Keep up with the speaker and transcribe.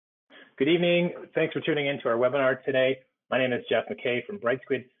Good evening. Thanks for tuning in to our webinar today. My name is Jeff McKay from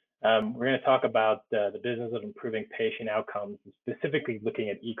Brightsquid. We're going to talk about the business of improving patient outcomes, specifically looking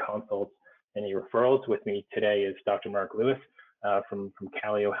at e-consults and e-referrals. With me today is Dr. Mark Lewis from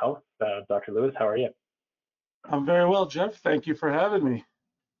Calio Health. Dr. Lewis, how are you? I'm very well, Jeff. Thank you for having me.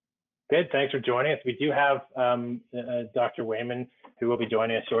 Good. Thanks for joining us. We do have Dr. Wayman, who will be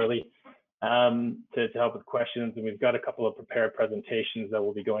joining us shortly to help with questions. And we've got a couple of prepared presentations that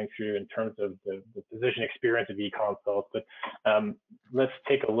we'll be going through in terms of the physician experience of e-consults. But let's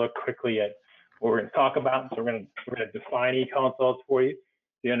take a look quickly at what we're going to talk about. So we're going to define e-consults for you,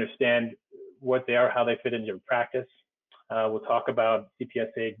 so you understand what they are, how they fit into your practice. We'll talk about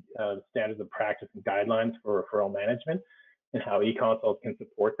CPSA standards of practice and guidelines for referral management and how e-consults can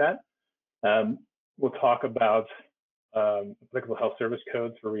support that. We'll talk about applicable health service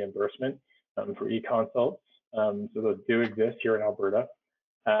codes for reimbursement for e-consults. So those do exist here in Alberta.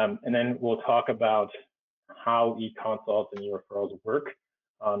 And then we'll talk about how e-consults and e-referrals work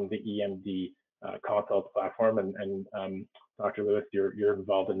on the EMD consults platform. And Dr. Lewis, you're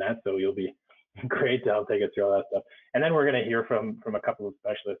involved in that, so you'll be great to help take us through all that stuff. And then we're going to hear from a couple of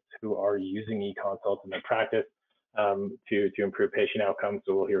specialists who are using e-consults in their practice to improve patient outcomes.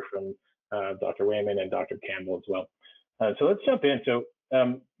 So we'll hear from Dr. Wayman and Dr. Campbell as well. So let's jump in. So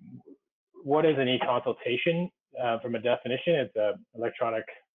what is an e-consultation? From a definition, it's an electronic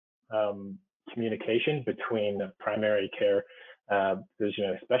communication between primary care physician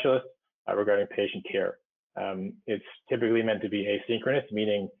and specialist regarding patient care. It's typically meant to be asynchronous,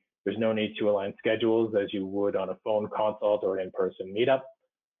 meaning there's no need to align schedules as you would on a phone consult or an in-person meetup.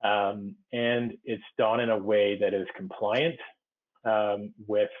 And it's done in a way that is compliant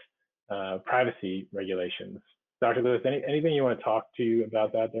with privacy regulations. Dr. Lewis, anything you want to talk to you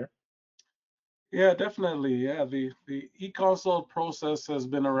about that there? Yeah, definitely. Yeah, the e-consult process has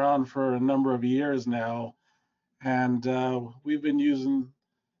been around for a number of years now, and we've been using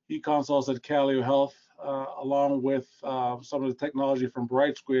e-consults at Calio Health along with some of the technology from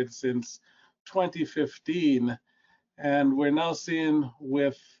Brightsquid since 2015, and we're now seeing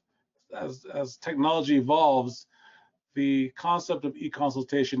as technology evolves, the concept of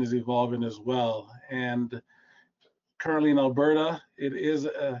e-consultation is evolving as well. And currently in Alberta, it is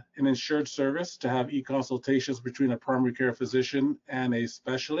an insured service to have e-consultations between a primary care physician and a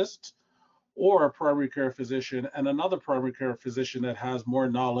specialist, or a primary care physician and another primary care physician that has more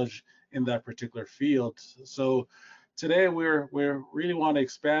knowledge in that particular field. So today we really want to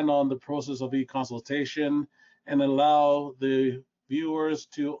expand on the process of e-consultation and allow the viewers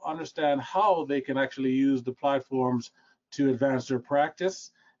to understand how they can actually use the platforms to advance their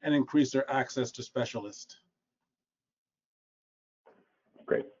practice and increase their access to specialists.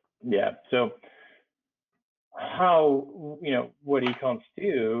 Great. Yeah. So how, what e-consults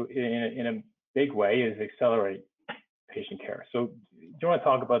do in a big way is accelerate patient care. So do you want to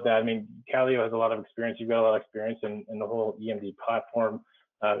talk about that? I mean, Calio has a lot of experience. You've got a lot of experience in the whole EMD platform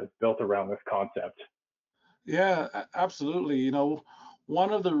is built around this concept. Yeah, absolutely.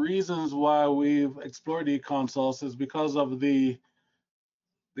 One of the reasons why we've explored e-consults is because of the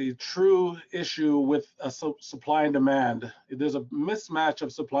true issue with supply and demand. There's a mismatch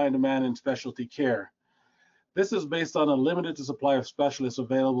of supply and demand in specialty care. This is based on a limited supply of specialists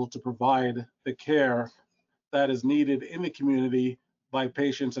available to provide the care that is needed in the community by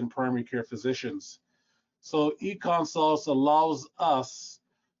patients and primary care physicians. So e-consults allows us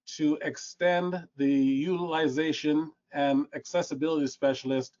to extend the utilization and accessibility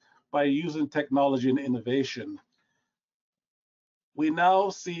specialists by using technology and innovation. We now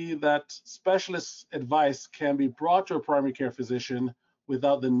see that specialist advice can be brought to a primary care physician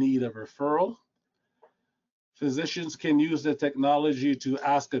without the need of referral. Physicians can use the technology to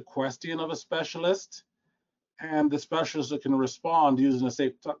ask a question of a specialist, and the specialist can respond using the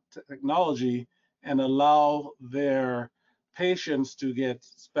same technology and allow their patients to get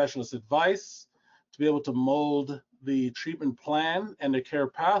specialist advice, to be able to mold the treatment plan and the care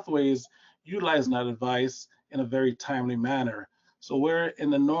pathways utilizing that advice in a very timely manner. So where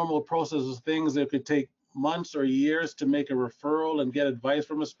in the normal process of things, it could take months or years to make a referral and get advice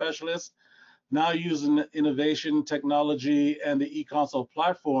from a specialist, now using innovation, technology, and the e-consult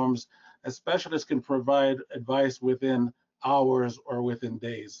platforms, a specialist can provide advice within hours or within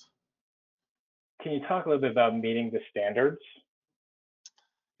days. Can you talk a little bit about meeting the standards?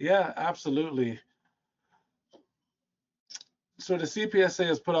 Yeah, absolutely. So the CPSA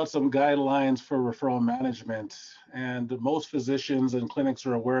has put out some guidelines for referral management, and most physicians and clinics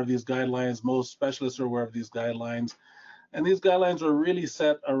are aware of these guidelines. Most specialists are aware of these guidelines. And these guidelines are really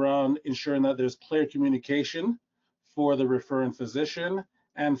set around ensuring that there's clear communication for the referring physician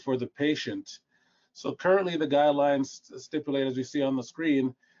and for the patient. So currently the guidelines stipulate, as we see on the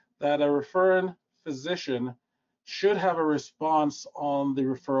screen, that a referring physician should have a response on the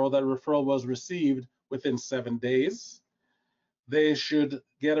referral. That referral was received within 7 days. They should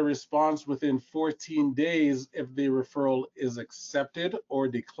get a response within 14 days if the referral is accepted or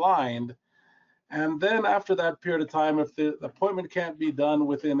declined. And then after that period of time, if the appointment can't be done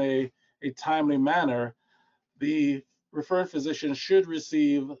within a timely manner, the referring physician should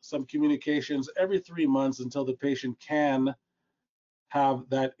receive some communications every 3 months until the patient can have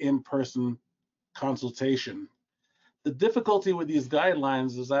that in-person consultation. The difficulty with these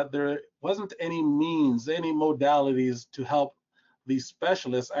guidelines is that there wasn't any means, any modalities to help these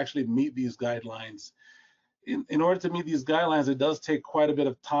specialists actually meet these guidelines. In order to meet these guidelines, it does take quite a bit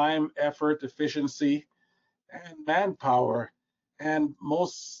of time, effort, efficiency, and manpower. And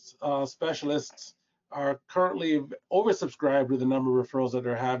most specialists are currently oversubscribed with the number of referrals that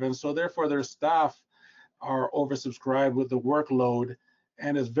they're having. So therefore, their staff are oversubscribed with the workload,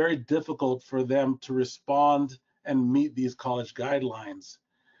 and it's very difficult for them to respond and meet these college guidelines.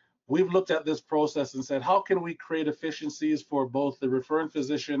 We've looked at this process and said, how can we create efficiencies for both the referring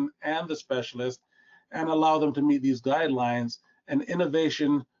physician and the specialist and allow them to meet these guidelines? And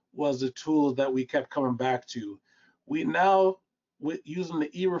innovation was the tool that we kept coming back to. We now, using the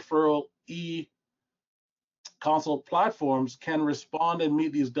e-referral, e-consult platforms, can respond and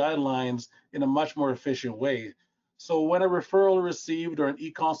meet these guidelines in a much more efficient way. So when a referral is received or an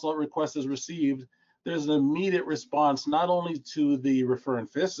e-consult request is received, there's an immediate response not only to the referring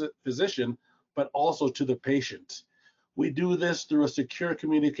physician, but also to the patient. We do this through a secure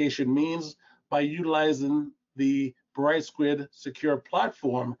communication means by utilizing the Brightsquid secure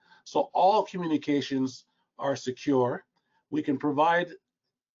platform, so all communications are secure. We can provide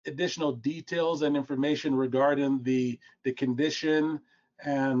additional details and information regarding the condition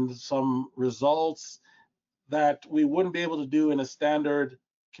and some results that we wouldn't be able to do in a standard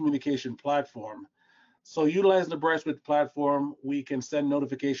communication platform. So utilizing the Brightsquid platform, we can send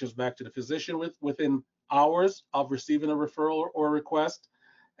notifications back to the physician within hours of receiving a referral or a request,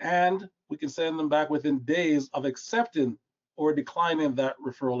 and we can send them back within days of accepting or declining that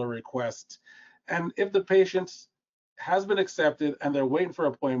referral or request. And if the patient has been accepted and they're waiting for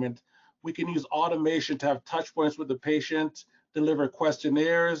appointment, we can use automation to have touch points with the patient, deliver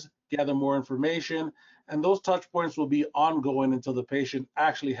questionnaires, gather more information, and those touch points will be ongoing until the patient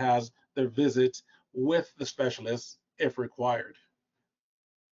actually has their visit with the specialist if required.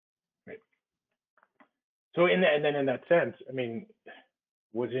 Right. So in that sense, I mean,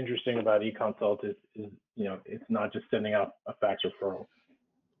 what's interesting about eConsult is you know, it's not just sending out a fax referral.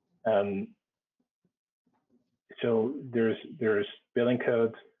 So there's billing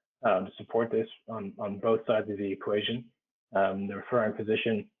codes to support this on both sides of the equation. The referring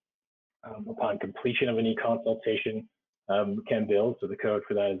physician, upon completion of an e-consultation, can bill. So the code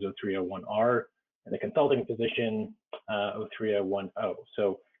for that is 0301R, and the consulting physician 03010.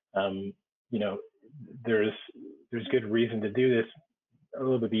 So you know, there's good reason to do this a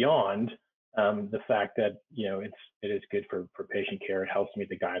little bit beyond the fact that, you know, it is good for patient care. It helps meet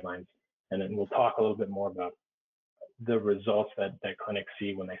the guidelines, and then we'll talk a little bit more about the results that clinics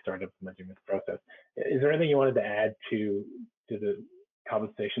see when they start implementing this process. Is there anything you wanted to add to the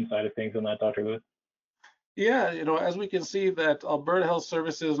compensation side of things on that, Dr. Lewis? Yeah, you know, as we can see that Alberta Health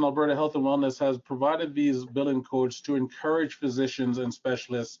Services and Alberta Health and Wellness has provided these billing codes to encourage physicians and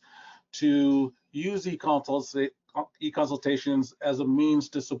specialists to use e-consultations as a means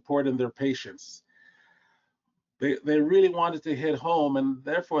to supporting their patients. They really wanted to hit home, and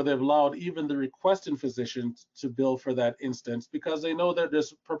therefore they've allowed even the requesting physician to bill for that instance, because they know that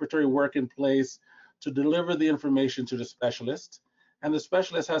there's preparatory work in place to deliver the information to the specialist, and the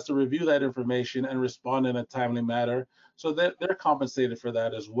specialist has to review that information and respond in a timely manner, so that they're compensated for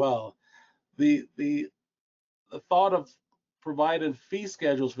that as well. The thought of providing fee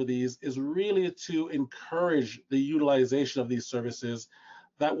schedules for these is really to encourage the utilization of these services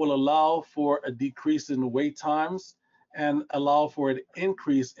that will allow for a decrease in wait times and allow for an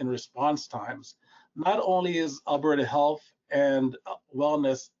increase in response times. Not only is Alberta Health and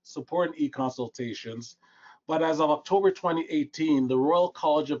Wellness supporting e-consultations, but as of October 2018, the Royal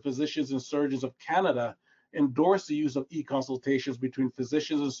College of Physicians and Surgeons of Canada endorsed the use of e-consultations between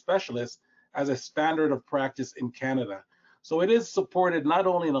physicians and specialists as a standard of practice in Canada. So it is supported not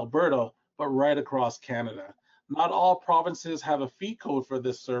only in Alberta, but right across Canada. Not all provinces have a fee code for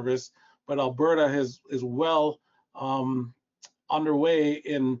this service, but Alberta is well underway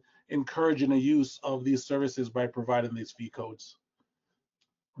in encouraging the use of these services by providing these fee codes.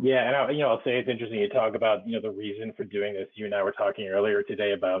 Yeah, and I'll say it's interesting you talk about the reason for doing this. You and I were talking earlier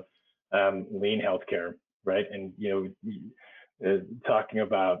today about lean healthcare, right? And talking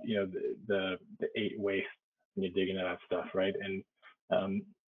about the 8 waste when you dig into that stuff, right? And um,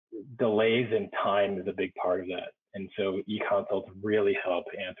 delays in time is a big part of that. And so e-consults really help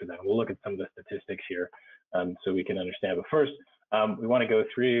answer that. We'll look at some of the statistics here so we can understand. But first, we want to go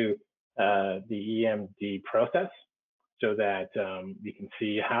through the EMD process so that you can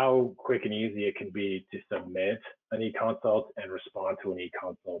see how quick and easy it can be to submit an e-consult and respond to an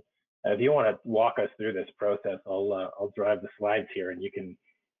e-consult. If you want to walk us through this process, I'll drive the slides here and you can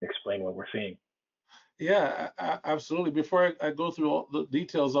explain what we're seeing. Yeah, absolutely. Before I go through all the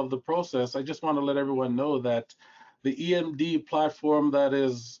details of the process, I just want to let everyone know that the EMD platform that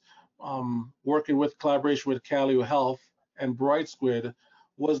is working with collaboration with Calio Health and Brightsquid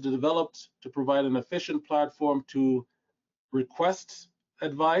was developed to provide an efficient platform to request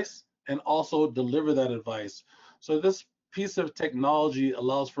advice and also deliver that advice. So this piece of technology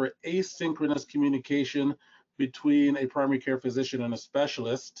allows for asynchronous communication between a primary care physician and a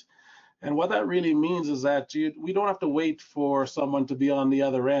specialist. And what that really means is that we don't have to wait for someone to be on the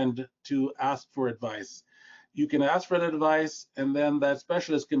other end to ask for advice. You can ask for that advice, and then that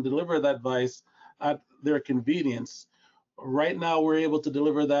specialist can deliver that advice at their convenience. Right now, we're able to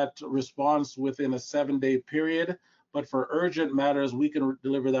deliver that response within a 7-day period, but for urgent matters, we can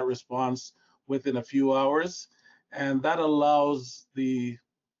deliver that response within a few hours. And that allows the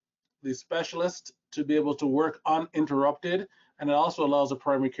specialist to be able to work uninterrupted, and it also allows a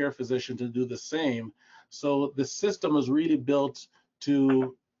primary care physician to do the same. So the system is really built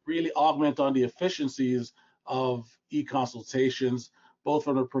to really augment on the efficiencies of e-consultations, both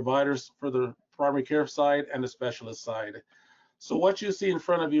from the providers for the primary care side and the specialist side. So what you see in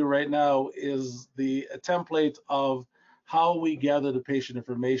front of you right now is a template of how we gather the patient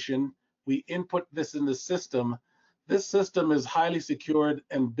information. We input this in the system. This system is highly secured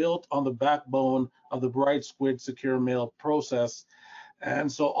and built on the backbone of the Brightsquid secure mail process.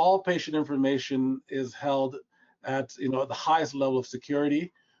 And so all patient information is held at the highest level of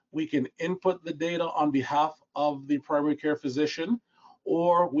security. We can input the data on behalf of the primary care physician,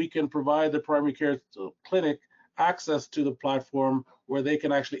 or we can provide the primary care clinic access to the platform where they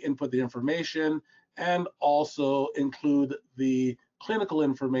can actually input the information and also include the clinical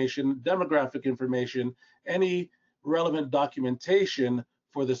information, demographic information, any relevant documentation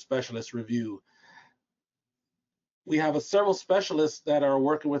for the specialist review. We have several specialists that are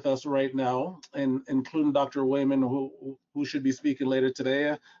working with us right now, including Dr. Wayman, who should be speaking later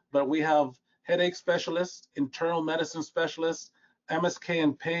today. But we have headache specialists, internal medicine specialists, MSK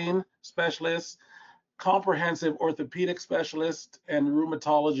and pain specialists, comprehensive orthopedic specialists, and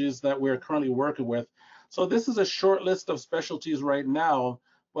rheumatologists that we're currently working with. So this is a short list of specialties right now,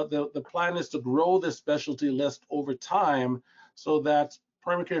 but the plan is to grow this specialty list over time so that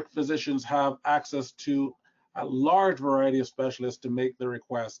primary care physicians have access to a large variety of specialists to make the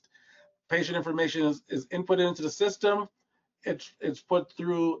request. Patient information is input into the system. It's put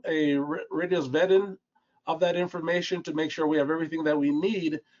through a rigorous vetting of that information to make sure we have everything that we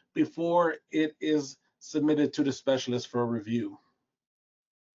need before it is submitted to the specialist for review.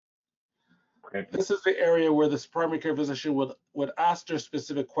 Okay. This is the area where this primary care physician would ask their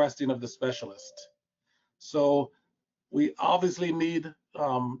specific question of the specialist. So we obviously need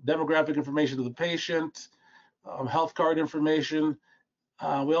demographic information of the patient, health card information.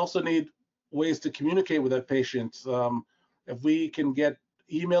 We also need ways to communicate with that patient. If we can get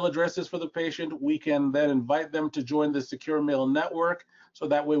email addresses for the patient, we can then invite them to join the secure mail network, so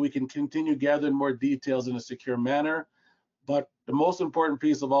that way we can continue gathering more details in a secure manner. But the most important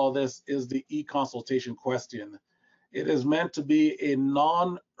piece of all this is the e-consultation question. It is meant to be a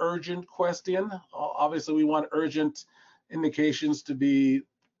non-urgent question. Obviously, we want urgent indications to be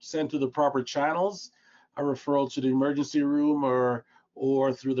sent to the proper channels, a referral to the emergency room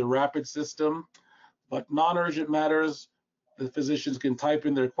or through the rapid system. But non-urgent matters, the physicians can type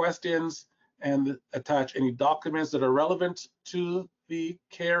in their questions and attach any documents that are relevant to the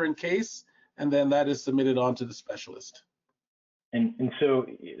care and case, and then that is submitted on to the specialist. And so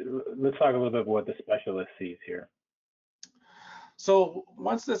let's talk a little bit about what the specialist sees here. So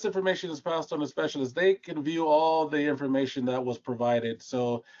once this information is passed on to specialists, they can view all the information that was provided.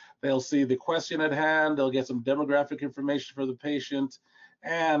 So they'll see the question at hand, they'll get some demographic information for the patient,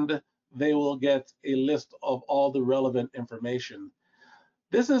 and they will get a list of all the relevant information.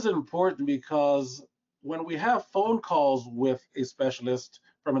 This is important because when we have phone calls with a specialist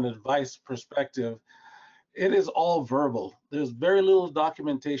from an advice perspective, It is all verbal. There's very little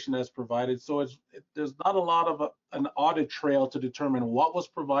documentation that's provided, so there's not a lot of an audit trail to determine what was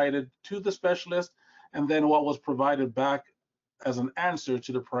provided to the specialist and then what was provided back as an answer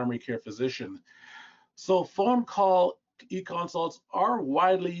to the primary care physician. So phone call e-consults are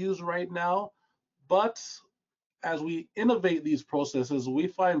widely used right now, but as we innovate these processes, we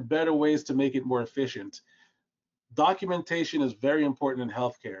find better ways to make it more efficient. Documentation is very important in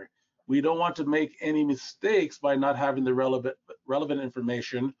healthcare. We don't want to make any mistakes by not having the relevant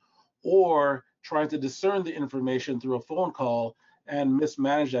information or trying to discern the information through a phone call and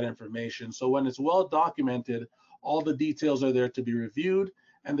mismanage that information. So when it's well documented, all the details are there to be reviewed,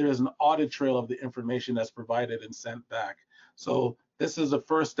 and there is an audit trail of the information that's provided and sent back. So this is the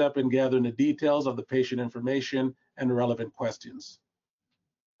first step in gathering the details of the patient information and relevant questions.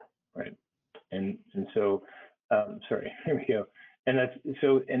 Right. And so, sorry, here we go. And that's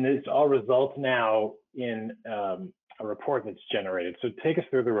so, and this all results now in a report that's generated. So take us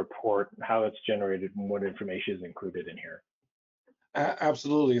through the report, how it's generated, and what information is included in here.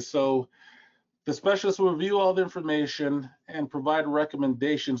 Absolutely. So the specialist will review all the information and provide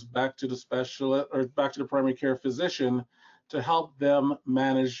recommendations back to the specialist or back to the primary care physician to help them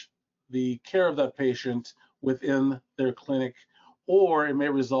manage the care of that patient within their clinic, or it may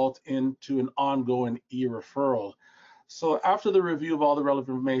result into an ongoing e-referral. So after the review of all the relevant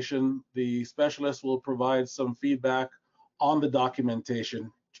information, the specialist will provide some feedback on the documentation.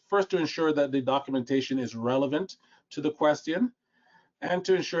 First, to ensure that the documentation is relevant to the question, and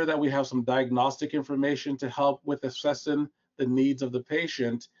to ensure that we have some diagnostic information to help with assessing the needs of the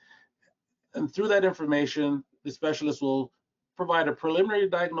patient. And through that information, the specialist will provide a preliminary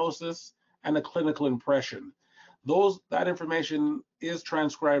diagnosis and a clinical impression. That information is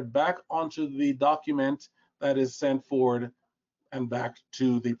transcribed back onto the document that is sent forward and back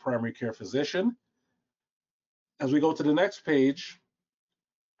to the primary care physician. As we go to the next page,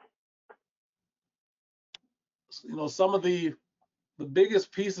 some of the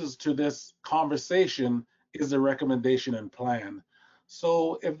biggest pieces to this conversation is the recommendation and plan.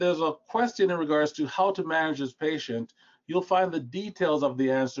 So if there's a question in regards to how to manage this patient, you'll find the details of the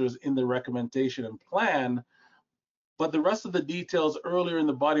answers in the recommendation and plan, but the rest of the details earlier in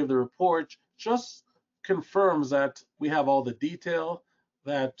the body of the report just confirms that we have all the detail,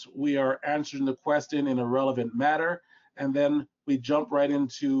 that we are answering the question in a relevant manner, and then we jump right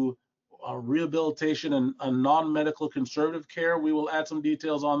into rehabilitation and a non-medical conservative care. We will add some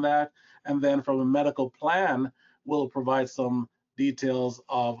details on that, and then from a medical plan, we'll provide some details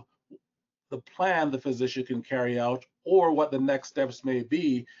of the plan the physician can carry out or what the next steps may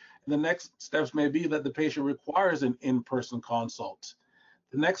be. And the next steps may be that the patient requires an in-person consult.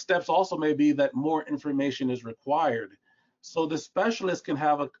 The next steps also may be that more information is required. So the specialist can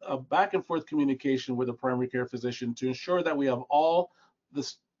have a back and forth communication with the primary care physician to ensure that we have all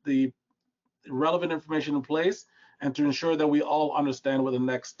the relevant information in place and to ensure that we all understand what the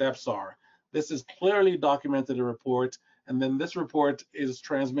next steps are. This is clearly documented in the report, and then this report is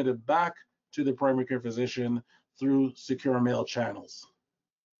transmitted back to the primary care physician through secure mail channels.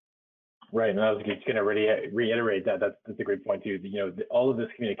 Right, and I was just going to reiterate that. That's a great point too. All of this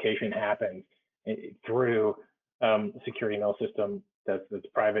communication happens through a secure email system that's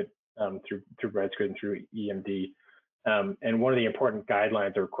private through Brightsquid and through EMD. And one of the important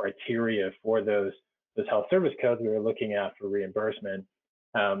guidelines or criteria for those health service codes we were looking at for reimbursement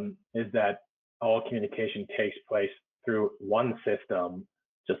is that all communication takes place through one system,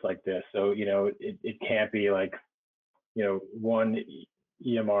 just like this. So it can't be like one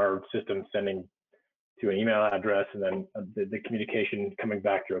EMR system sending to an email address and then the communication coming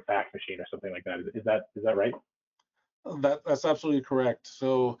back through a fax machine or something like that. Is that right? That's absolutely correct.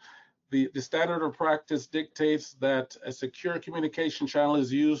 So the standard of practice dictates that a secure communication channel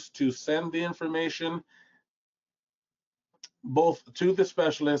is used to send the information both to the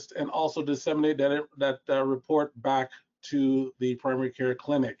specialist and also disseminate that report back to the primary care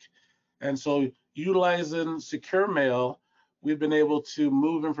clinic. And so utilizing secure mail, we've been able to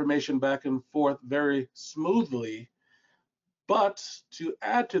move information back and forth very smoothly. But to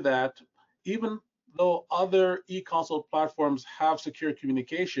add to that, even though other e-consult platforms have secure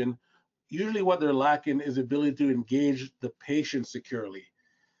communication, usually what they're lacking is the ability to engage the patient securely.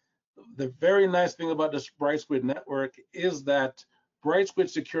 The very nice thing about this Brightsquid network is that Brightsquid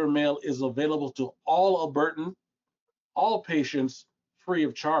Secure Mail is available to all Albertan, all patients, free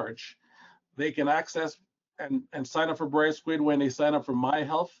of charge. They can access and sign up for Brightsquid when they sign up for My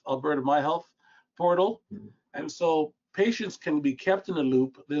Health, Alberta My Health portal. And so patients can be kept in the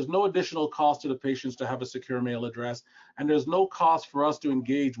loop. There's no additional cost to the patients to have a secure mail address, and there's no cost for us to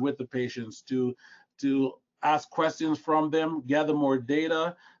engage with the patients to ask questions from them, gather more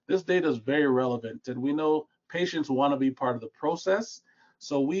data. This data is very relevant, and we know patients want to be part of the process.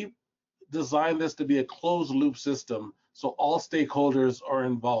 So we designed this to be a closed loop system, so all stakeholders are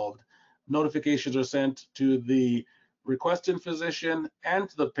involved. Notifications are sent to the requesting physician and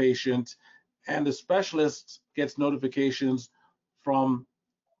to the patient, and the specialist gets notifications from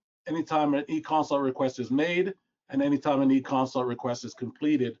anytime an e-consult request is made and anytime an e-consult request is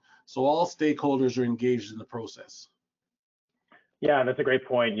completed. So all stakeholders are engaged in the process. Yeah, that's a great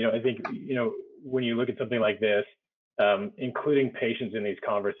point. I think, when you look at something like this, including patients in these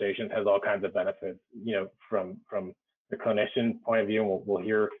conversations has all kinds of benefits, from the clinician point of view. And we'll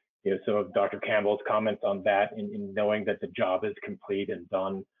hear, some of Dr. Campbell's comments on that in knowing that the job is complete and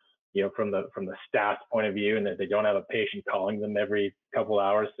done, from the staff's point of view, and that they don't have a patient calling them every couple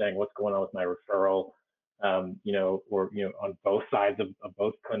hours saying what's going on with my referral, or, on both sides of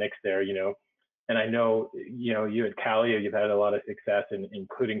both clinics there, And I know, you at Calio, you've had a lot of success in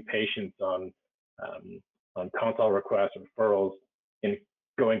including patients on consult requests, referrals, in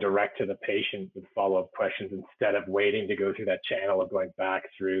going direct to the patient with follow-up questions instead of waiting to go through that channel of going back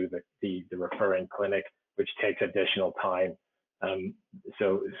through the referring clinic, which takes additional time.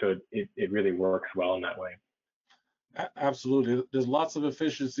 So it really works well in that way. Absolutely. There's lots of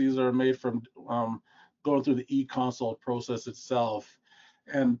efficiencies that are made from going through the e-consult process itself.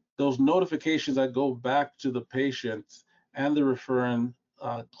 And those notifications that go back to the patient and the referring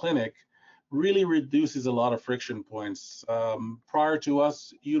clinic really reduces a lot of friction points. Prior to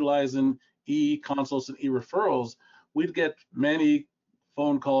us utilizing e-consults and e-referrals, we'd get many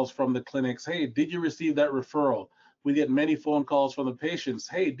phone calls from the clinics. Hey, did you receive that referral? We get many phone calls from the patients.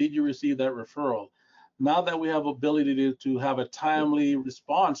 Hey, did you receive that referral? Now that we have ability to have a timely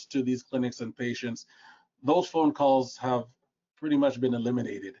response to these clinics and patients, those phone calls have pretty much been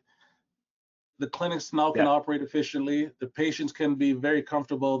eliminated. The clinics now can operate efficiently. The patients can be very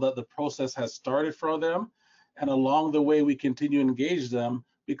comfortable that the process has started for them. And along the way, we continue to engage them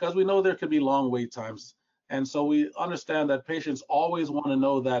because we know there could be long wait times. And so we understand that patients always want to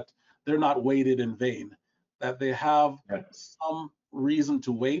know that they're not waited in vain, that they have some reason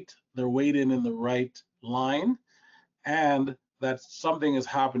to wait, they're waiting in the right line, and that something is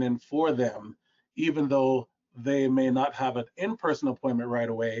happening for them, even though they may not have an in-person appointment right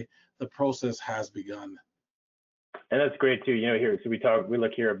away. The process has begun. And that's great too. Here, so we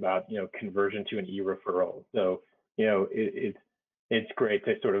look here about, conversion to an e-referral. So, it's great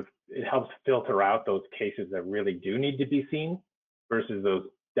to it helps filter out those cases that really do need to be seen versus those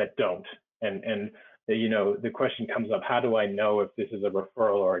that don't. And the question comes up, how do I know if this is a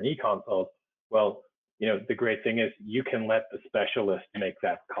referral or an e-consult? Well, the great thing is you can let the specialist make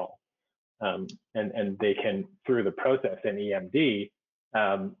that call. And they can, through the process in EMD,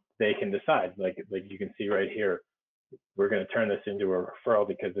 they can decide, like you can see right here, we're going to turn this into a referral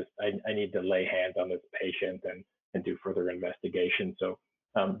because I need to lay hands on this patient and do further investigation. So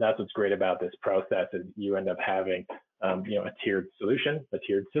that's what's great about this process is you end up having a tiered solution, a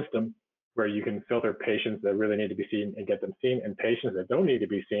tiered system where you can filter patients that really need to be seen and get them seen, and patients that don't need to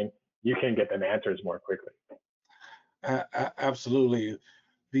be seen, you can get them answers more quickly. Absolutely.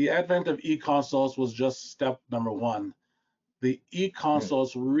 The advent of e-consults was just step number one. The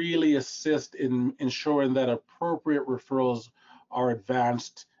e-consults really assist in ensuring that appropriate referrals are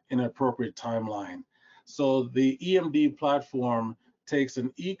advanced in an appropriate timeline. So the EMD platform takes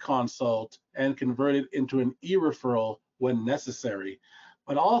an e-consult and convert it into an e-referral when necessary,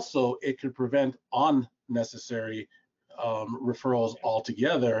 but also it could prevent unnecessary referrals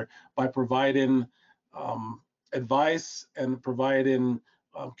altogether by providing advice and providing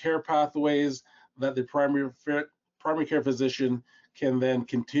care pathways that the primary care physician can then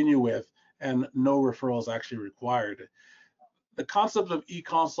continue with, and no referrals actually required. The concept of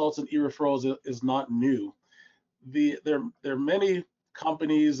e-consults and e-referrals is not new. There are many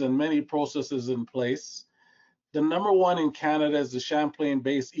companies and many processes in place. The number one in Canada is the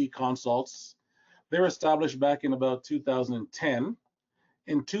Champlain-based e-consults. They were established back in about 2010.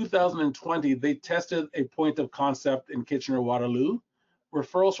 In 2020, they tested a point of concept in Kitchener-Waterloo.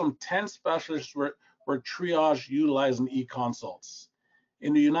 Referrals from 10 specialists were triaged utilizing e-consults.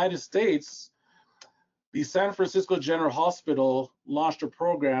 In the United States, the San Francisco General Hospital launched a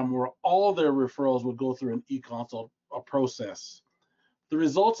program where all their referrals would go through an e-consult process. The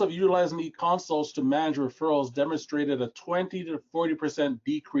results of utilizing e-consults to manage referrals demonstrated a 20 to 40%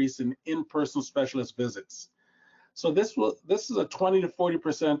 decrease in in-person specialist visits. So this is a 20 to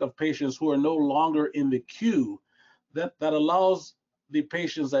 40% of patients who are no longer in the queue that allows the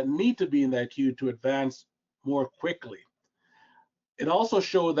patients that need to be in that queue to advance more quickly. It also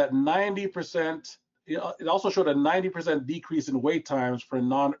showed that 90% it also showed a 90% decrease in wait times for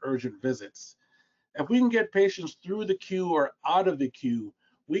non-urgent visits. If we can get patients through the queue or out of the queue,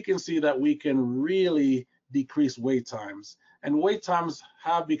 we can see that we can really decrease wait times. And wait times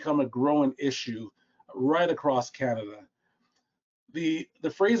have become a growing issue right across Canada. The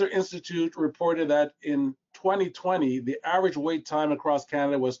Fraser Institute reported that in 2020, the average wait time across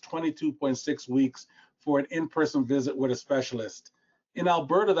Canada was 22.6 weeks for an in-person visit with a specialist. In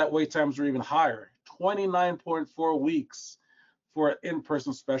Alberta, that wait times are even higher, 29.4 weeks for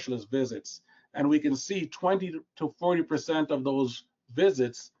in-person specialist visits. And we can see 20 to 40% of those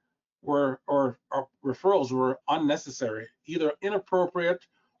visits or referrals were unnecessary, either inappropriate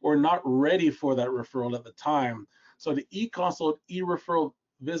or not ready for that referral at the time. So the eConsult e-referral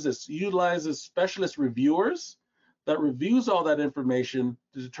visits utilizes specialist reviewers that reviews all that information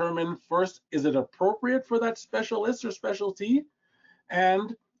to determine first, is it appropriate for that specialist or specialty?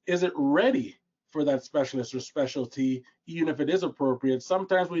 And is it ready for that specialist or specialty, even if it is appropriate?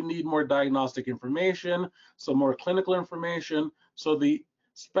 Sometimes we need more diagnostic information, some more clinical information, so the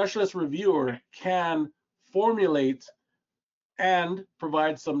specialist reviewer can formulate and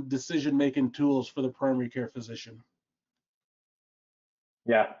provide some decision-making tools for the primary care physician.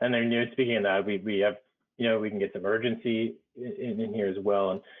 Yeah, and then speaking of that, we have we can get some urgency in here as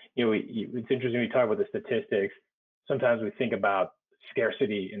well, and it's interesting we talk about the statistics. Sometimes we think about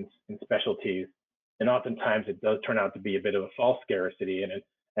scarcity in specialties, and oftentimes it does turn out to be a bit of a false scarcity,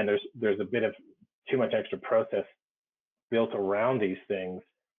 and there's a bit of too much extra process built around these things,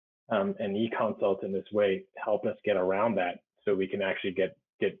 and eConsult in this way help us get around that, so we can actually get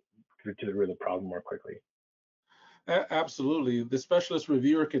through to the root of the problem more quickly. Absolutely. The specialist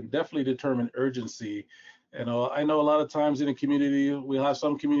reviewer can definitely determine urgency. I know a lot of times in a community, we'll have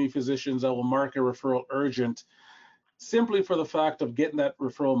some community physicians that will mark a referral urgent simply for the fact of getting that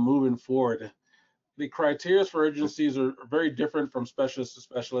referral moving forward. The criteria for urgencies are very different from specialist to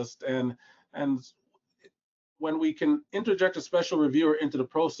specialist. And when we can interject a special reviewer into the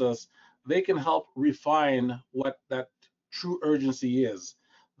process, they can help refine what that true urgency is.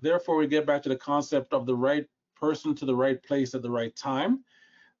 Therefore, we get back to the concept of the right person to the right place at the right time.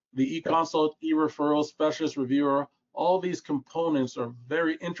 The eConsult, e-referral, specialist reviewer, all these components are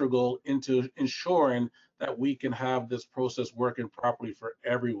very integral into ensuring that we can have this process working properly for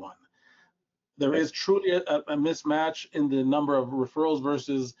everyone. There is truly a mismatch in the number of referrals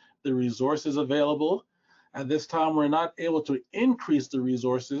versus the resources available. At this time, we're not able to increase the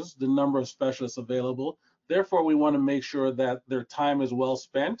resources, the number of specialists available. Therefore, we want to make sure that their time is well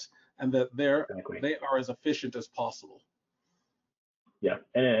spent and that they are as efficient as possible. Yeah,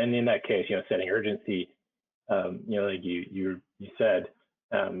 and in that case, setting urgency, like you said,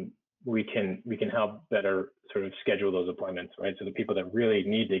 we can help better sort of schedule those appointments, right? So the people that really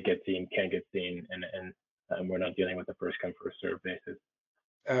need to get seen can get seen, and we're not dealing with the first come first serve basis.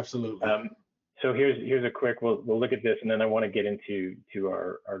 Absolutely. So here's a quick. We'll look at this, and then I want to get into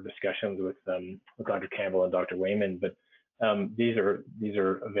our discussions with Dr. Campbell and Dr. Wayman. But these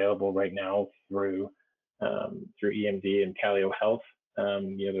are available right now through EMD and Calio Health.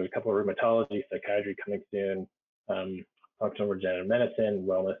 There's a couple of rheumatology, psychiatry coming soon, functional regenerative medicine,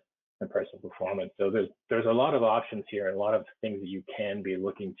 wellness, and personal performance. So there's a lot of options here, and a lot of things that you can be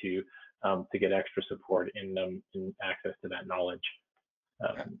looking to get extra support in access to that knowledge.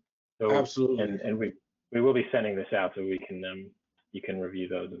 So, absolutely. And we will be sending this out so we can you can review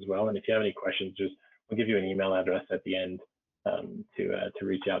those as well. And if you have any questions, we'll give you an email address at the end to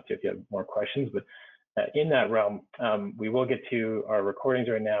reach out to if you have more questions. But in that realm, we will get to our recordings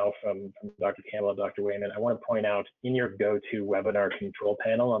right now from Dr. Campbell and Dr. Wayman. I want to point out in your GoToWebinar control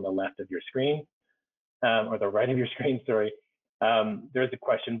panel on the left of your screen, or the right of your screen, sorry, there's a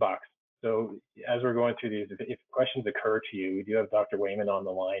question box. So as we're going through these, if questions occur to you, we do have Dr. Wayman on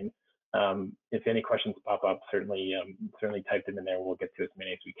the line. If any questions pop up, certainly type them in there. We'll get to as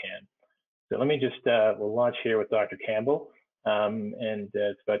many as we can. So let me just, we'll launch here with Dr. Campbell. And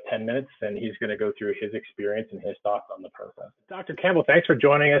it's about 10 minutes, and he's going to go through his experience and his thoughts on the process. Dr. Campbell, thanks for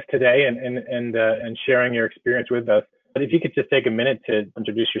joining us today and sharing your experience with us. But if you could just take a minute to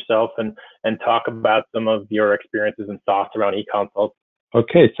introduce yourself and talk about some of your experiences and thoughts around eConsult.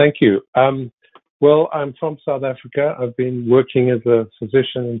 Okay, thank you. Well, I'm from South Africa. I've been working as a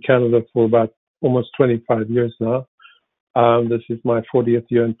physician in Canada for about almost 25 years now. This is my 40th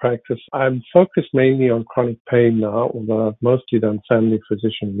year in practice. I'm focused mainly on chronic pain now, although I've mostly done family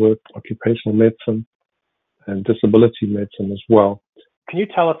physician work, occupational medicine, and disability medicine as well. Can you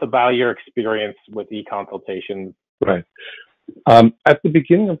tell us about your experience with eConsultations? Right. At the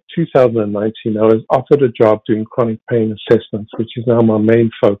beginning of 2019, I was offered a job doing chronic pain assessments, which is now my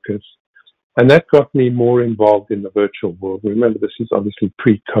main focus. And that got me more involved in the virtual world. Remember, this is obviously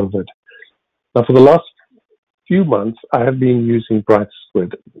pre-COVID. Now, for the last few months, I have been using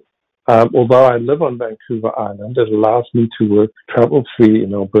Brightsquid. Although I live on Vancouver Island, it allows me to work travel-free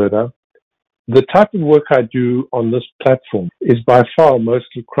in Alberta. The type of work I do on this platform is by far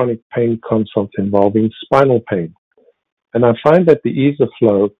mostly chronic pain consults involving spinal pain. And I find that the ease of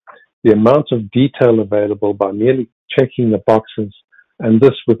flow, the amount of detail available by merely checking the boxes, and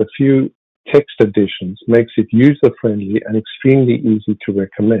this with a few text additions, makes it user-friendly and extremely easy to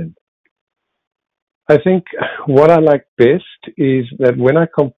recommend. I think what I like best is that when I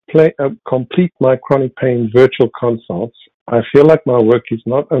complete my chronic pain virtual consults, I feel like my work is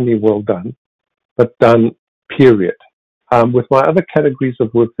not only well done, but done, period. With my other categories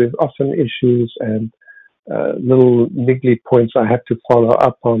of work, there's often issues and little niggly points I have to follow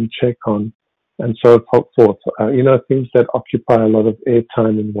up on, check on, and so forth. Things that occupy a lot of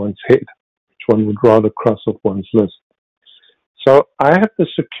airtime in one's head, which one would rather cross off one's list. So I have the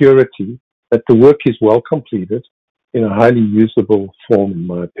security that the work is well completed in a highly usable form, in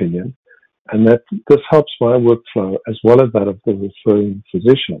my opinion, and that this helps my workflow as well as that of the referring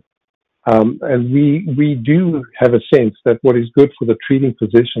physician. And we do have a sense that what is good for the treating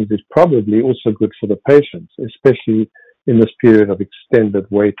physicians is probably also good for the patients, especially in this period of extended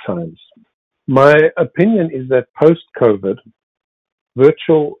wait times. My opinion is that post-COVID,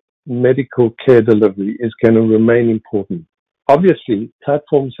 virtual medical care delivery is going to remain important. Obviously,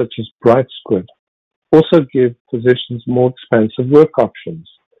 platforms such as Brightsquid also give physicians more expansive work options.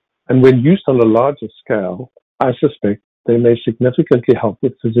 And when used on a larger scale, I suspect they may significantly help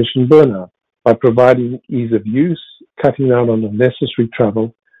with physician burnout by providing ease of use, cutting down on unnecessary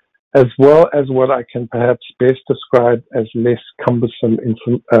travel, as well as what I can perhaps best describe as less cumbersome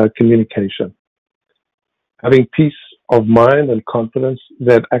communication. Having peace of mind and confidence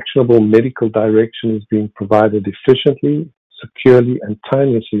that actionable medical direction is being provided efficiently, securely, and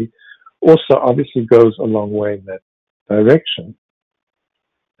timelessly also obviously goes a long way in that direction.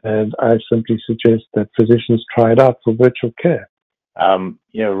 And I simply suggest that physicians try it out for virtual care.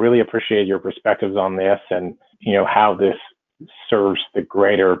 Really appreciate your perspectives on this and, how this serves the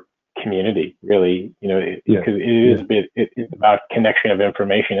greater community, really, because it's about connection of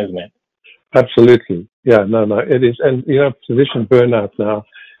information, isn't it? Absolutely. Yeah, no, it is. And, physician burnout now,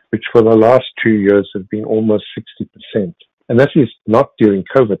 which for the last 2 years have been almost 60%. And that is not during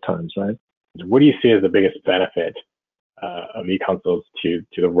COVID times, right? What do you see as the biggest benefit of eConsults to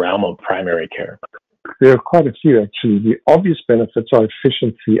the realm of primary care? There are quite a few, actually. The obvious benefits are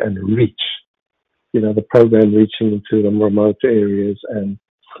efficiency and reach. The program reaching into the remote areas and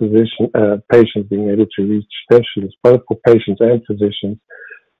patients being able to reach specialists, both for patients and physicians.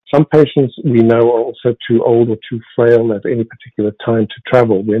 Some patients we know are also too old or too frail at any particular time to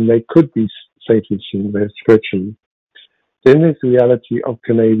travel when they could be safely seen virtually. Then there's the reality of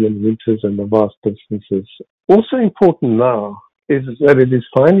Canadian winters and the vast distances. Also important now is that it is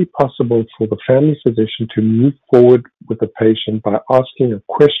finally possible for the family physician to move forward with the patient by asking a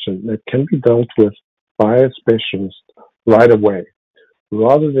question that can be dealt with by a specialist right away,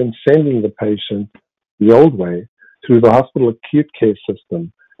 rather than sending the patient the old way through the hospital acute care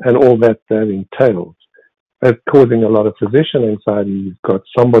system and all that entails. That's causing a lot of physician anxiety. You've got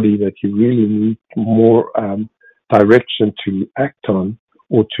somebody that you really need more direction to act on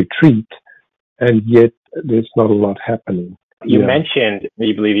or to treat, and yet there's not a lot happening. You mentioned that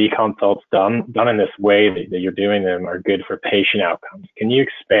you believe eConsults done in this way that you're doing them are good for patient outcomes. Can you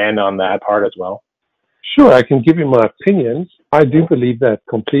expand on that part as well? Sure, I can give you my opinions. I do believe that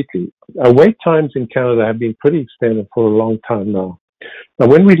completely. Wait times in Canada have been pretty extended for a long time now. Now,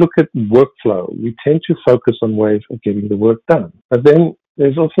 when we look at workflow, we tend to focus on ways of getting the work done. But then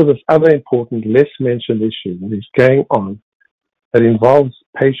there's also this other important, less mentioned issue that is going on that involves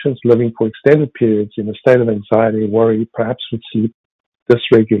patients living for extended periods in a state of anxiety, worry, perhaps with sleep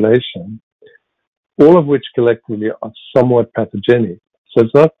dysregulation, all of which collectively are somewhat pathogenic. So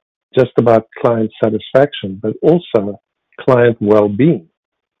it's not just about client satisfaction, but also client well-being.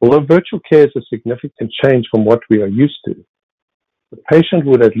 Although virtual care is a significant change from what we are used to, the patient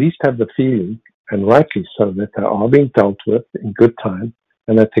would at least have the feeling, and rightly so, that they are being dealt with in good time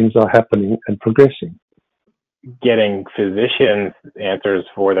and that things are happening and progressing. Getting physicians answers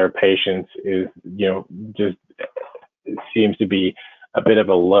for their patients is, just seems to be a bit of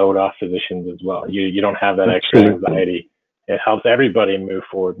a load off physicians as well. You don't have that extra anxiety. It helps everybody move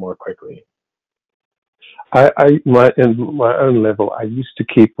forward more quickly. In my own level, I used to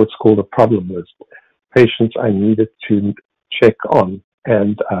keep what's called a problem list. Patients I needed to check on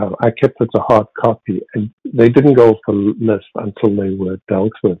and I kept it as a hard copy, and they didn't go off the list until they were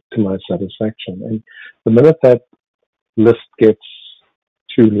dealt with to my satisfaction. And the minute that list gets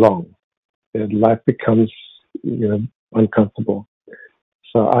too long, life becomes, uncomfortable.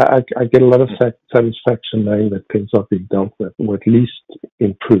 So I get a lot of satisfaction knowing that things are being dealt with, or at least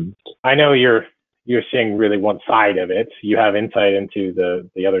improved. I know you're seeing really one side of it. You have insight into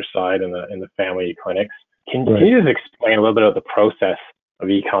the other side in the family clinics. Can you just explain a little bit of the process of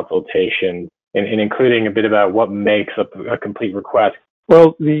e-consultation, and including a bit about what makes a complete request?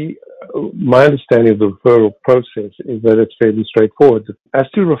 Well, my understanding of the referral process is that it's fairly straightforward. As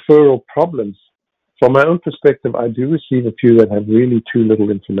to referral problems, from my own perspective, I do receive a few that have really too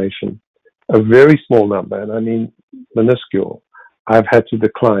little information, a very small number, and I mean minuscule. I've had to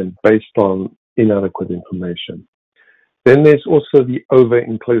decline based on inadequate information. Then there's also the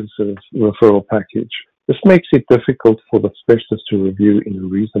over-inclusive referral package. This makes it difficult for the specialist to review in a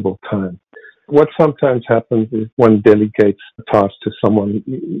reasonable time. What sometimes happens is one delegates the task to someone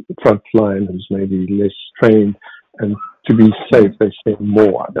frontline who's maybe less trained, and to be safe, they say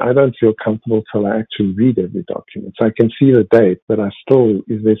more. I don't feel comfortable till I actually read every document. So I can see the date, but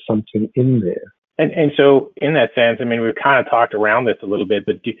is there something in there? And so in that sense, I mean, we've kind of talked around this a little bit,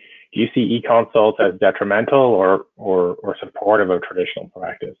 but do you see e-consults as detrimental or supportive of traditional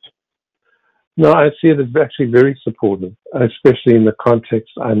practice? No, I see it as actually very supportive, especially in the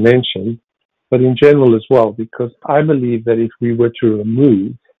context I mentioned, but in general as well, because I believe that if we were to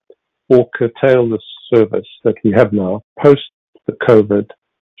remove or curtail the service that we have now, post the COVID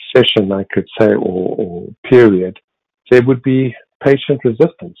session, I could say, or period, there would be patient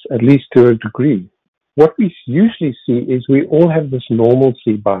resistance, at least to a degree. What we usually see is we all have this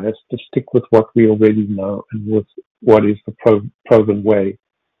normalcy bias to stick with what we already know and with what is the proven way.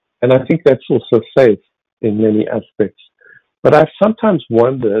 And I think that's also safe in many aspects. But I've sometimes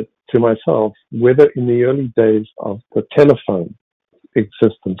wondered to myself whether in the early days of the telephone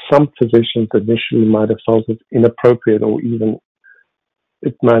existence, some physicians initially might have felt it inappropriate, or even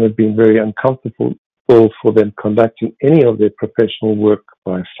it might have been very uncomfortable for them conducting any of their professional work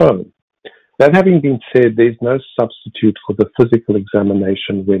by phone. That having been said, there's no substitute for the physical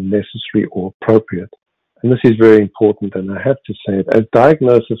examination when necessary or appropriate. And this is very important, and I have to say it, as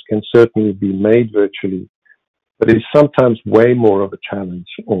diagnosis can certainly be made virtually, but it's sometimes way more of a challenge,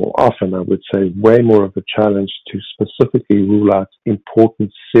 or often I would say way more of a challenge, to specifically rule out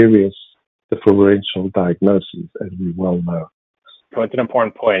important, serious differential diagnoses, as we well know. So it's an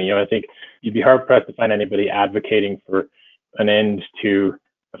important point. I think you'd be hard pressed to find anybody advocating for an end to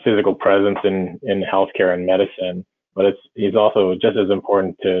a physical presence in healthcare and medicine. But it's also just as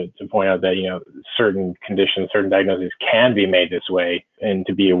important to point out that, certain conditions, certain diagnoses can be made this way, and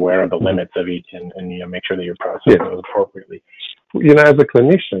to be aware of the limits of each, and make sure that your process goes appropriately. As a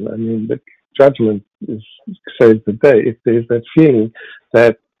clinician, I mean, the judgment saves the day. If there's that feeling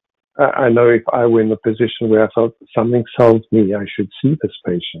that I know if I were in a position where I felt something tells me I should see this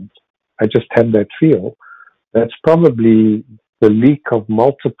patient, I just had that feel, that's probably the leak of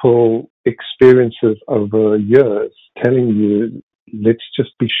multiple experiences over years telling you, let's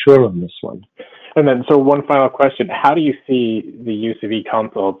just be sure on this one. And then, so one final question, how do you see the use of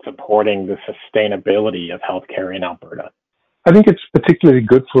e-consult supporting the sustainability of healthcare in Alberta? I think it's particularly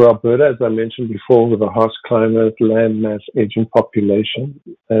good for Alberta, as I mentioned before, with a harsh climate, land mass, aging population,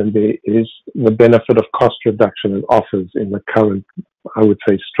 and there is the benefit of cost reduction it offers in the current, I would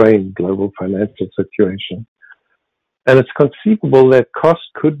say, strained global financial situation. And it's conceivable that costs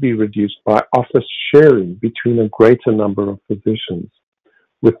could be reduced by office sharing between a greater number of physicians,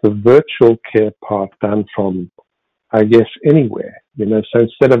 with the virtual care part done from, I guess, anywhere. So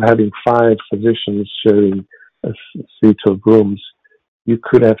instead of having 5 physicians sharing a suite of rooms, you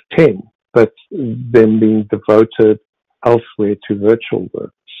could have 10, but them being devoted elsewhere to virtual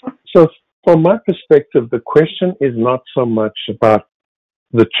work. So from my perspective, the question is not so much about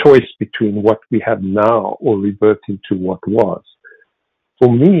the choice between what we have now or reverting to what was. For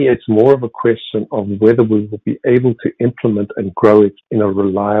me, it's more of a question of whether we will be able to implement and grow it in a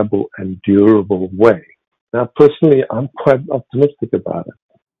reliable and durable way. Now, personally, I'm quite optimistic about it.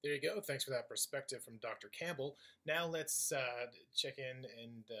 There you go. Thanks for that perspective from Dr. Campbell. Now let's check in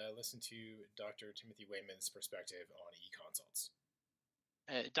and listen to Dr. Timothy Wayman's perspective on e-consults.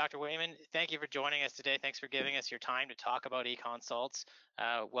 Dr. Wayman, thank you for joining us today. Thanks for giving us your time to talk about e-consults.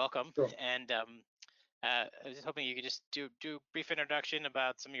 Welcome. Sure. And I was just hoping you could just do a brief introduction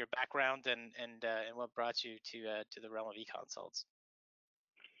about some of your background and what brought you to the realm of e-consults.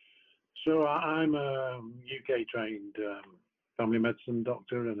 Sure. I'm a UK trained family medicine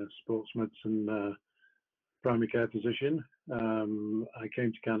doctor and a sports medicine primary care physician. I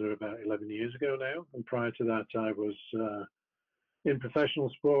came to Canada about 11 years ago now, and prior to that, I was in professional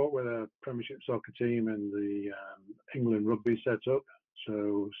sport with a Premiership soccer team and the England rugby setup,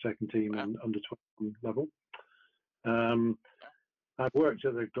 so second team and under 21 level. I've worked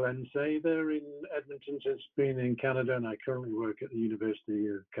at the Glen there in Edmonton since being in Canada, and I currently work at the University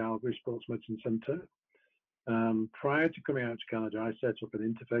of Calgary Sports Medicine Centre. Prior to coming out to Canada, I set up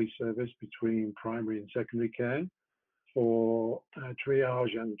an interface service between primary and secondary care for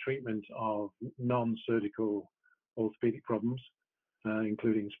triage and treatment of non-surgical orthopedic problems,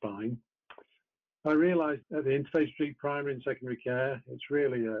 including spine. I realized that the interface between primary and secondary care, it's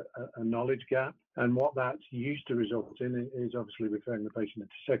really a knowledge gap. And what that's used to result in is obviously referring the patient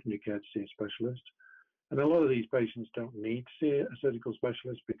into secondary care to see a specialist. And a lot of these patients don't need to see a surgical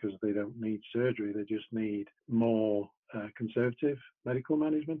specialist because they don't need surgery. They just need more conservative medical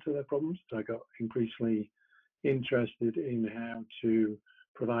management of their problems. So I got increasingly interested in how to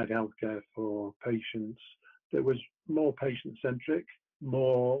provide healthcare for patients that was more patient-centric,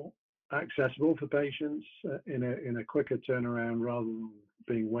 more accessible for patients in a quicker turnaround rather than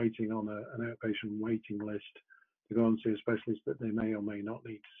being waiting on an outpatient waiting list to go and see a specialist that they may or may not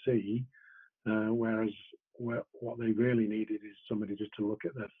need to see. Whereas what they really needed is somebody just to look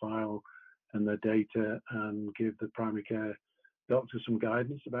at their file and their data and give the primary care doctor some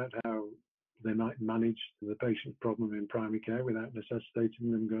guidance about how they might manage the patient problem in primary care without necessitating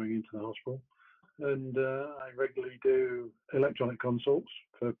them going into the hospital. And I regularly do electronic consults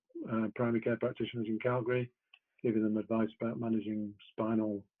for primary care practitioners in Calgary, giving them advice about managing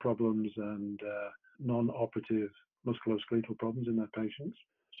spinal problems and non-operative musculoskeletal problems in their patients.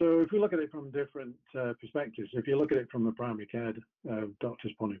 So if we look at it from different perspectives, if you look at it from a primary care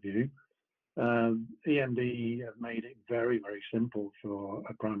doctor's point of view, EMD have made it very, very simple for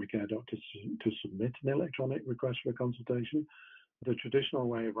a primary care doctor to submit an electronic request for a consultation. The traditional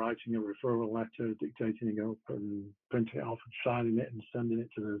way of writing a referral letter, dictating it up and printing it off and signing it and sending it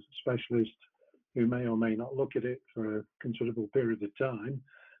to the specialist who may or may not look at it for a considerable period of time,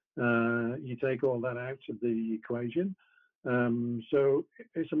 you take all that out of the equation. So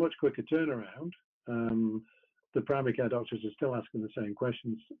it's a much quicker turnaround. The primary care doctors are still asking the same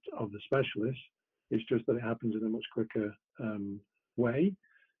questions of the specialists. It's just that it happens in a much quicker way.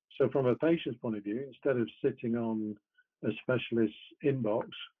 So from a patient's point of view, instead of sitting on a specialist's inbox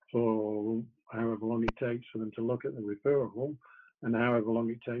for however long it takes for them to look at the referral and however long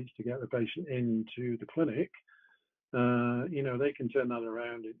it takes to get the patient into the clinic, they can turn that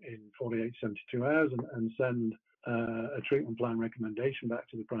around in 48, 72 hours and send a treatment plan recommendation back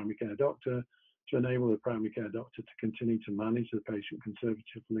to the primary care doctor to enable the primary care doctor to continue to manage the patient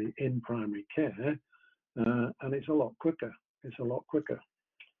conservatively in primary care. And it's a lot quicker. It's a lot quicker.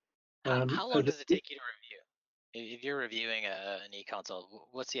 How long does it take you to review? If you're reviewing an e-consult,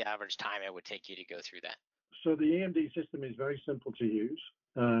 what's the average time it would take you to go through that? So the EMD system is very simple to use.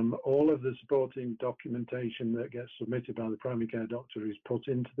 All of the supporting documentation that gets submitted by the primary care doctor is put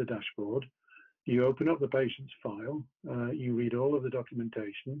into the dashboard. You open up the patient's file, you read all of the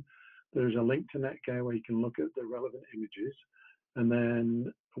documentation. There's a link to Netcare where you can look at the relevant images. And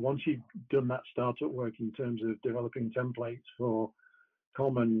then once you've done that startup work in terms of developing templates for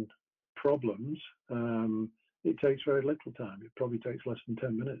common problems, it takes very little time. It probably takes less than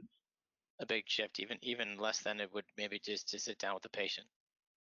 10 minutes. A big shift, even less than it would maybe just to sit down with the patient.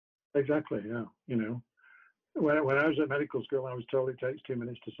 Exactly, yeah. When I was at medical school, I was told it takes 2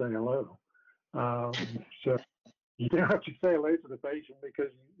 minutes to say hello. So you don't have to say hello to the patient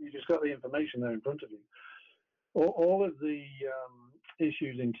because you just got the information there in front of you. All of the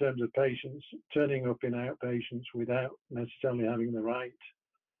issues in terms of patients turning up in outpatients without necessarily having the right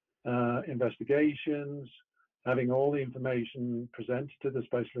investigations, having all the information presented to the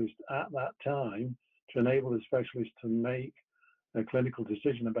specialist at that time to enable the specialist to make a clinical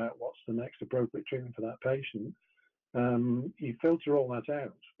decision about what's the next appropriate treatment for that patient. You filter all that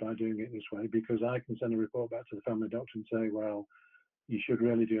out by doing it this way, because I can send a report back to the family doctor and say, well, you should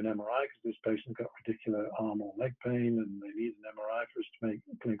really do an MRI because this patient's got particular arm or leg pain and they need an MRI for us to make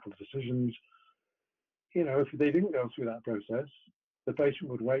clinical decisions. If they didn't go through that process, the patient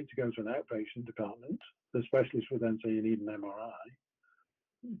would wait to go to an outpatient department. The specialist would then say you need an MRI.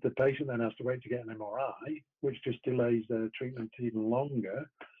 The patient then has to wait to get an MRI, which just delays their treatment even longer.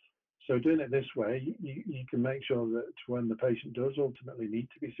 So doing it this way, you can make sure that when the patient does ultimately need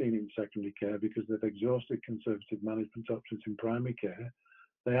to be seen in secondary care because they've exhausted conservative management options in primary care,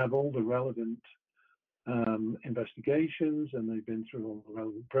 they have all the relevant investigations and they've been through all the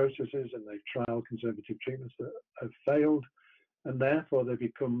relevant processes and they've trialed conservative treatments that have failed. and therefore they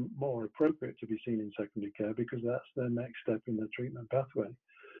become more appropriate to be seen in secondary care because that's the next step in the treatment pathway.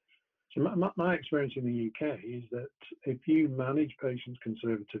 So my experience in the UK is that if you manage patients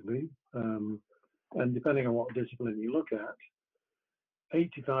conservatively, and depending on what discipline you look at,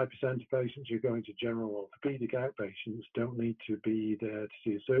 85% of patients who go into general orthopedic outpatients don't need to be there to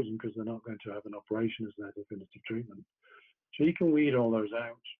see a surgeon because they're not going to have an operation as their definitive treatment. So you can weed all those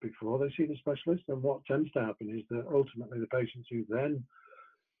out before they see the specialist. And what tends to happen is that ultimately the patients who then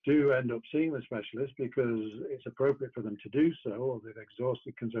do end up seeing the specialist because it's appropriate for them to do so, or they've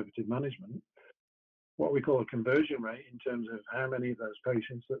exhausted conservative management, what we call a conversion rate in terms of how many of those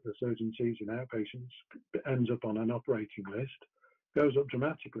patients that the surgeon sees in outpatients ends up on an operating list, goes up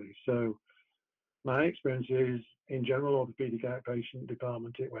dramatically. So my experience is in general orthopedic outpatient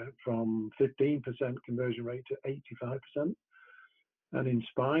department, it went from 15% conversion rate to 85%. And in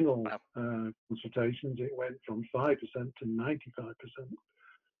spinal consultations, it went from 5% to 95%.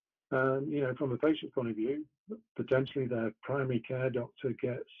 From a patient's point of view, potentially their primary care doctor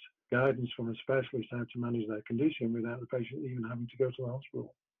gets guidance from a specialist how to manage their condition without the patient even having to go to the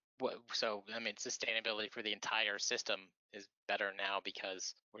hospital. So, I mean, sustainability for the entire system is better now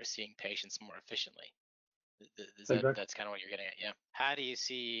because we're seeing patients more efficiently. Exactly. That's kind of what you're getting at, yeah. How do you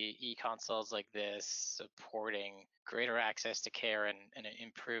see e-consults like this supporting greater access to care and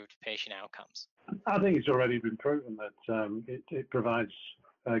improved patient outcomes? I think it's already been proven that it provides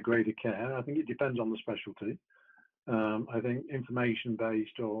greater care. I think it depends on the specialty. I think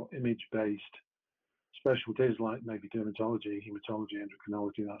information-based or image-based specialties like maybe dermatology, hematology,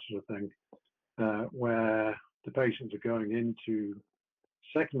 endocrinology, that sort of thing, where the patients are going into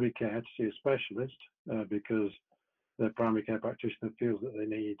secondary care to see a specialist because their primary care practitioner feels that they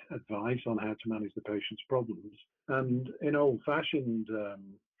need advice on how to manage the patient's problems. And in old-fashioned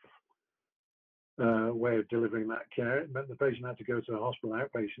way of delivering that care, it meant the patient had to go to a hospital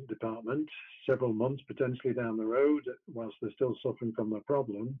outpatient department several months potentially down the road whilst they're still suffering from their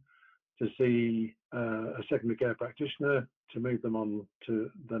problem to see a secondary care practitioner to move them on to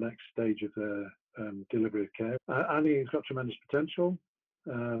the next stage of their delivery of care. I think it's got tremendous potential.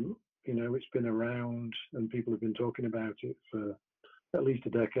 It's been around and people have been talking about it for at least a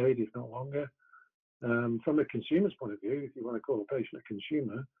decade, if not longer. From a consumer's point of view, if you want to call a patient a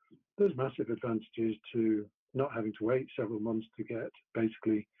consumer, there's massive advantages to not having to wait several months to get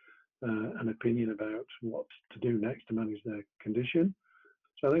basically an opinion about what to do next to manage their condition.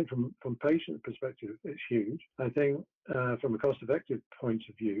 So I think from patient perspective, it's huge. I think from a cost-effective point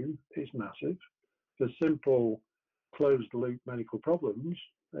of view, it's massive. For simple closed-loop medical problems,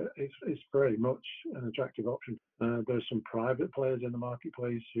 it's very much an attractive option. There's some private players in the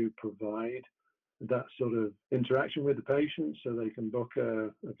marketplace who provide that sort of interaction with the patient so they can book a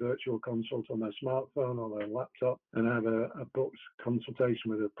virtual consult on their smartphone or their laptop and have a booked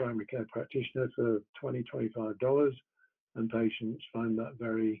consultation with a primary care practitioner for $20, $25. And patients find that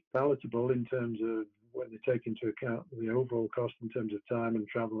very palatable in terms of when they take into account the overall cost in terms of time and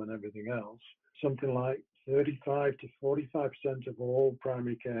travel and everything else. Something like 35 to 45% of all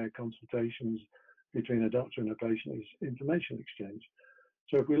primary care consultations between a doctor and a patient is information exchange.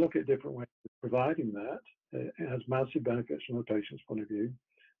 So if we look at different ways of providing that, it has massive benefits from a patient's point of view.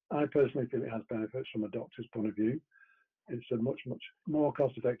 I personally feel it has benefits from a doctor's point of view. It's a much, much more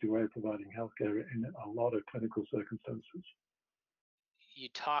cost-effective way of providing healthcare in a lot of clinical circumstances. You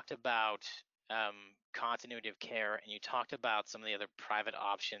talked about continuity of care, and you talked about some of the other private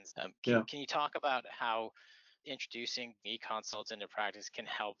options. Can you talk about how introducing e-consults into practice can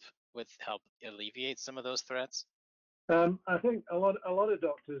help alleviate some of those threats? I think a lot of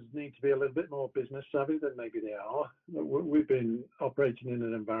doctors need to be a little bit more business savvy than maybe they are. We've been operating in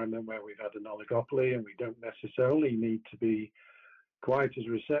an environment where we've had an oligopoly and we don't necessarily need to be quite as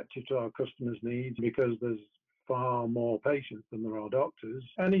receptive to our customers' needs because there's far more patients than there are doctors.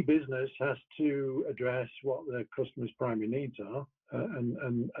 Any business has to address what their customers' primary needs are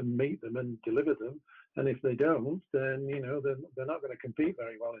and meet them and deliver them. And if they don't, then they're not going to compete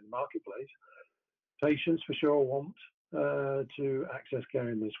very well in the marketplace. Patients for sure want to access care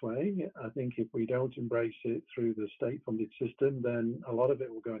in this way. I think if we don't embrace it through the state-funded system, then a lot of it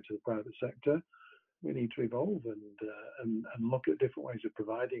will go into the private sector. We need to evolve and look at different ways of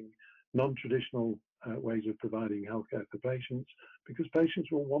providing non-traditional ways of providing healthcare for patients, because patients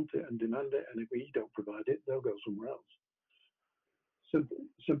will want it and demand it, and if we don't provide it, they'll go somewhere else.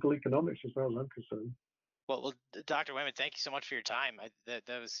 Simple economics as far as I'm concerned. Well, Dr. Wayman, thank you so much for your time. That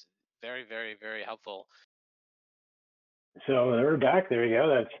was very, very, very helpful. So we're back. There you go.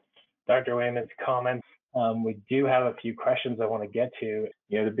 That's Dr. Wayman's comments. We do have a few questions I want to get to.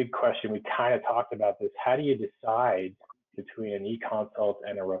 The big question, we kind of talked about this. How do you decide between an e-consult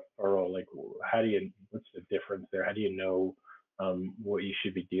and a referral? Like, what's the difference there? How do you know what you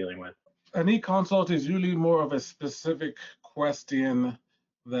should be dealing with? An e-consult is usually more of a specific question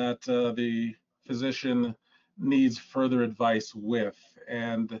that the physician needs further advice with.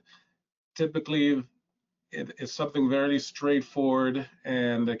 And typically, it is something very straightforward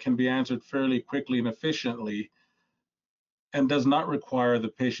and it can be answered fairly quickly and efficiently, and does not require the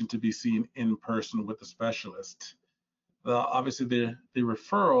patient to be seen in person with the specialist. Obviously, the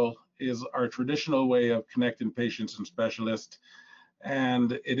referral is our traditional way of connecting patients and specialists,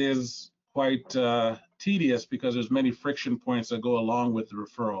 and it is quite tedious because there's many friction points that go along with the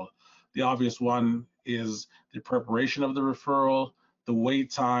referral. The obvious one is the preparation of the referral, the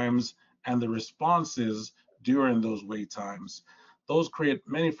wait times, and the responses during those wait times. Those create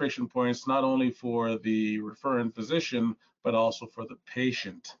many friction points, not only for the referring physician, but also for the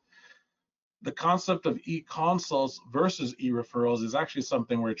patient. The concept of e-consults versus e-referrals is actually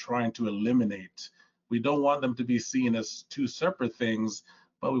something we're trying to eliminate. We don't want them to be seen as two separate things,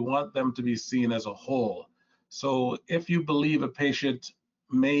 but we want them to be seen as a whole. So if you believe a patient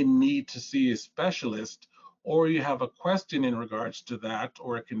may need to see a specialist, or you have a question in regards to that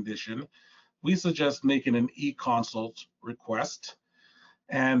or a condition, we suggest making an e-consult request.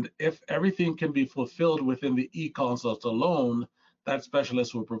 And if everything can be fulfilled within the e-consult alone, that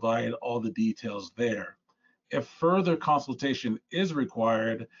specialist will provide all the details there. If further consultation is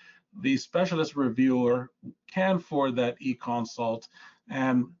required, the specialist reviewer can forward that e-consult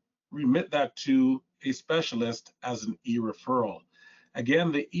and remit that to a specialist as an e-referral.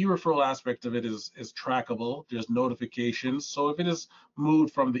 Again, the e-referral aspect of it is trackable. There's notifications. So if it is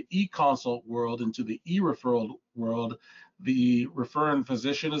moved from the e-consult world into the e-referral world, the referring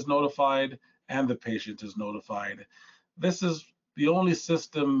physician is notified and the patient is notified. This is the only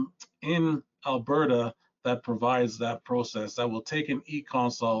system in Alberta that provides that process, that will take an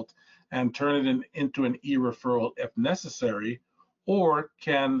e-consult and turn it into an e-referral if necessary, or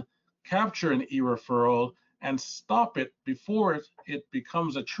can capture an e-referral and stop it before it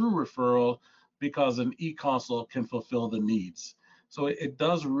becomes a true referral, because an e-consult can fulfill the needs. So it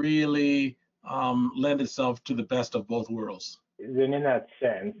does really lend itself to the best of both worlds. Then in that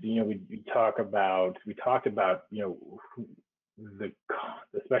sense, we talked about, the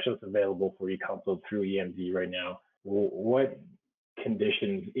specialists available for e-consult through EMD right now. What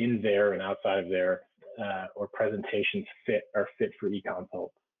conditions in there and outside of there or presentations are fit for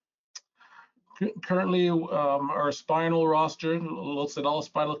e-consult? Currently, our spinal roster looks at all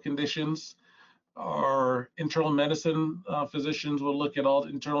spinal conditions. Our internal medicine physicians will look at all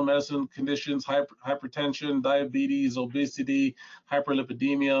internal medicine conditions, hypertension, diabetes, obesity,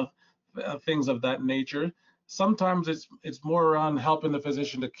 hyperlipidemia, things of that nature. Sometimes it's more around helping the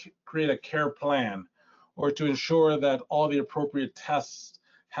physician to create a care plan, or to ensure that all the appropriate tests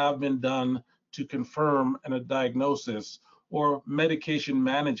have been done to confirm a diagnosis, or medication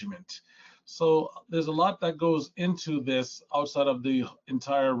management. So there's a lot that goes into this outside of the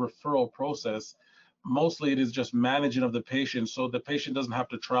entire referral process. Mostly it is just managing of the patient, so the patient doesn't have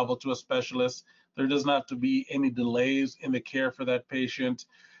to travel to a specialist. There doesn't have to be any delays in the care for that patient.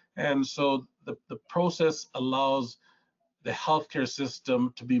 And so the process allows the healthcare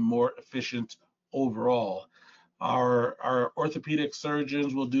system to be more efficient overall. Our orthopedic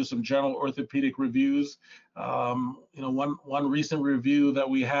surgeons will do some general orthopedic reviews. One recent review that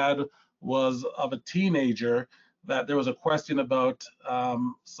we had was of a teenager that there was a question about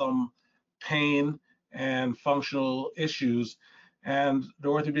some pain and functional issues, and the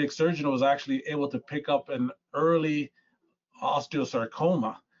orthopedic surgeon was actually able to pick up an early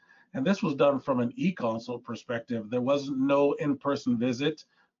osteosarcoma. And this was done from an e-consult perspective. There was no in-person visit,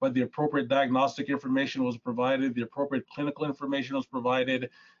 but the appropriate diagnostic information was provided, the appropriate clinical information was provided,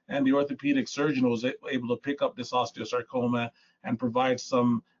 and the orthopedic surgeon was able to pick up this osteosarcoma and provide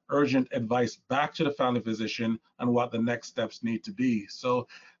some urgent advice back to the family physician on what the next steps need to be. So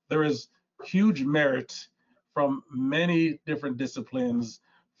there is huge merit from many different disciplines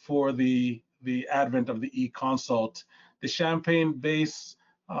for the advent of the e-consult. The Champaign-based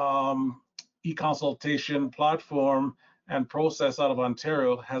e-consultation platform and process out of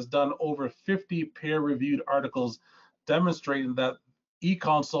Ontario has done over 50 peer-reviewed articles demonstrating that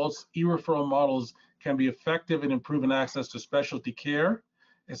e-consults, e-referral models can be effective in improving access to specialty care,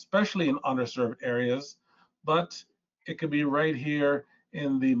 especially in underserved areas, but it could be right here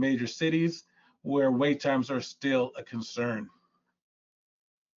in the major cities where wait times are still a concern.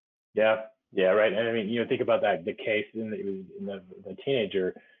 Yeah, right. And I mean, think about that, the case in the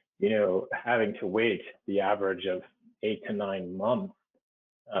teenager, having to wait the average of 8 to 9 months.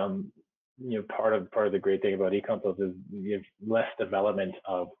 part of the great thing about Econsults is you have less development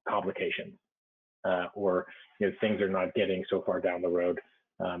of complications, or things are not getting so far down the road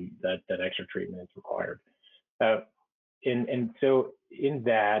that extra treatment is required. And so in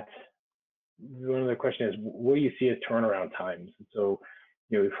that, one of the questions is, what do you see as turnaround times? So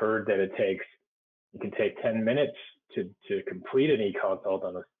we've heard that it can take 10 minutes to complete an e-consult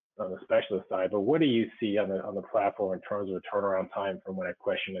on the specialist side, but what do you see on the platform in terms of a turnaround time from when a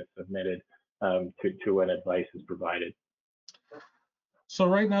question is submitted to when advice is provided? So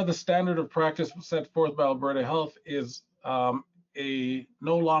right now, the standard of practice set forth by Alberta Health is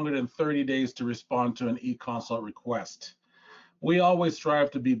no longer than 30 days to respond to an e-consult request. We always strive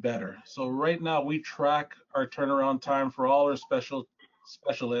to be better. So right now, we track our turnaround time for all our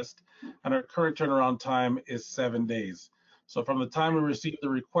specialists, and our current turnaround time is 7 days. So from the time we receive the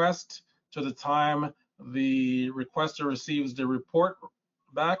request to the time the requester receives the report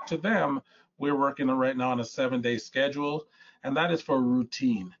back to them, we're working right now on a 7-day schedule, and that is for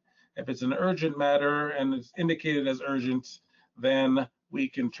routine. If it's an urgent matter and it's indicated as urgent, then we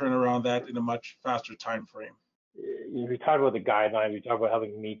can turn around that in a much faster time frame. We talked about the guidelines, we talked about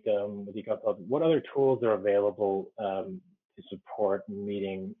helping meet them with Econsults. What other tools are available to support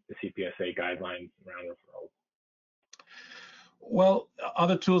meeting the CPSA guidelines around referrals? Well,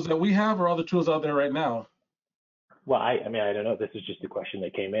 other tools that we have or other tools out there right now? Well, I don't know. This is just a question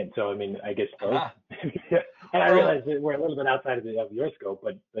that came in. So, I guess both. And I realize that we're a little bit outside of your scope,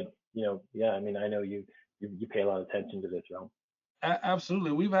 but yeah, I know you pay a lot of attention to this realm.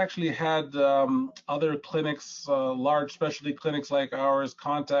 Absolutely. We've actually had other clinics, large specialty clinics like ours,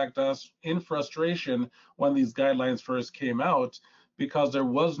 contact us in frustration when these guidelines first came out, because there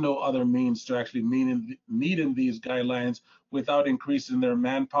was no other means to actually meet in these guidelines without increasing their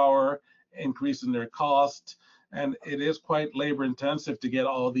manpower, increasing their cost. And it is quite labor intensive to get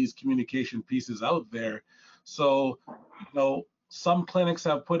all of these communication pieces out there. So, some clinics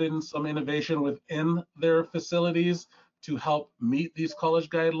have put in some innovation within their facilities to help meet these college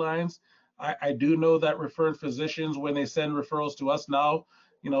guidelines. I do know that referring physicians, when they send referrals to us now,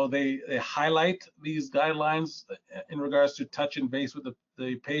 they highlight these guidelines in regards to touching base with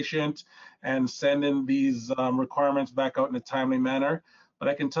the patient and sending these requirements back out in a timely manner. But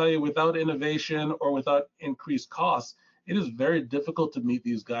I can tell you, without innovation or without increased costs, it is very difficult to meet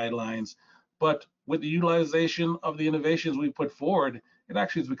these guidelines. But with the utilization of the innovations we put forward, it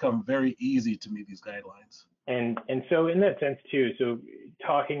actually has become very easy to meet these guidelines. And so in that sense too, so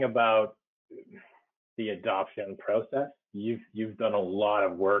talking about the adoption process, you've done a lot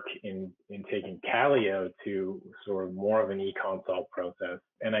of work in taking Calio to sort of more of an e-consult process.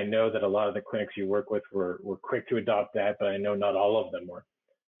 And I know that a lot of the clinics you work with were quick to adopt that, but I know not all of them were.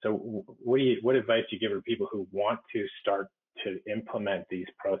 So what advice do you give for people who want to start to implement these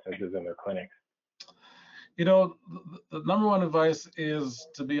processes in their clinics? The number one advice is,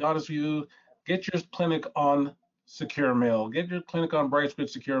 to be honest with you, get your clinic on Secure Mail. Get your clinic on Brightsquid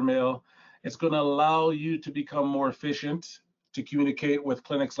Secure Mail. It's going to allow you to become more efficient to communicate with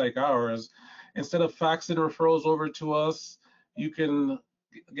clinics like ours. Instead of faxing referrals over to us, you can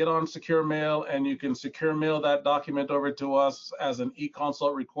get on Secure Mail and you can secure mail that document over to us as an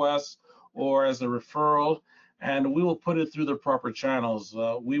e-consult request or as a referral, and we will put it through the proper channels.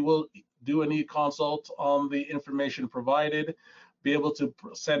 We will do an e-consult on the information provided, be able to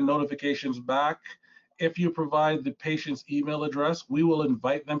send notifications back. If you provide the patient's email address, we will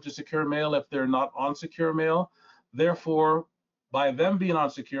invite them to Secure Mail if they're not on Secure Mail. Therefore, by them being on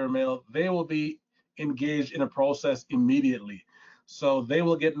Secure Mail, they will be engaged in a process immediately. So they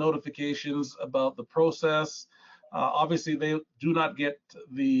will get notifications about the process. Obviously, they do not get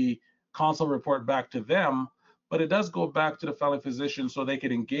the consult report back to them, but it does go back to the family physician so they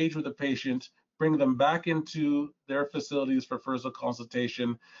can engage with the patient, bring them back into their facilities for further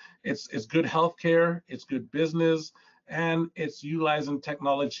consultation. It's good healthcare, it's good business, and it's utilizing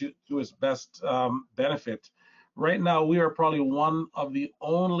technology to its best benefit. Right now, we are probably one of the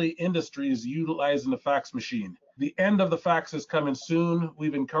only industries utilizing the fax machine. The end of the fax is coming soon.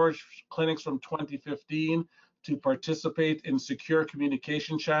 We've encouraged clinics from 2015 to participate in secure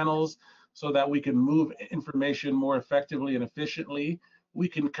communication channels so that we can move information more effectively and efficiently. We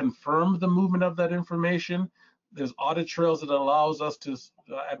can confirm the movement of that information. There's audit trails that allows us to,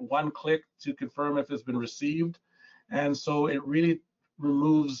 at one click, to confirm if it's been received. And so it really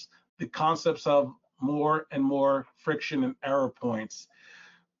removes the concepts of more and more friction and error points.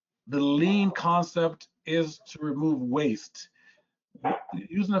 The lean concept is to remove waste.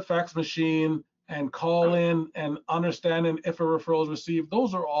 Using a fax machine and call in and understanding if a referral is received,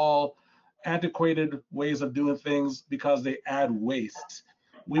 those are all antiquated ways of doing things because they add waste.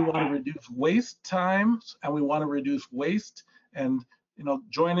 We want to reduce waste times, and we want to reduce waste. And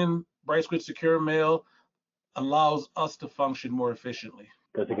joining Brightsquid Secure Mail allows us to function more efficiently.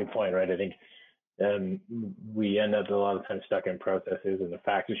 That's a good point, right? I think we end up a lot of times stuck in processes, and the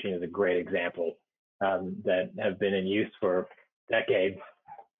fax machine is a great example that have been in use for decades,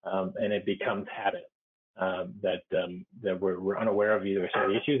 and it becomes habit that we're unaware of either some of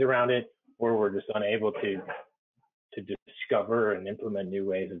the issues around it, or we're just unable to discover and implement new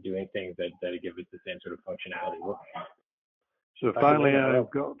ways of doing things that give us the same sort of functionality. So finally, I've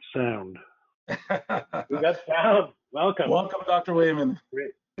got sound. We got sound. Welcome. Welcome, Dr. Wayman.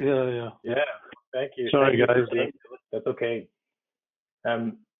 Great. Yeah. Thank you. Sorry, guys. That's okay.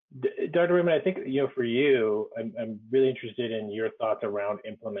 Dr. Wayman, I think for you, I'm really interested in your thoughts around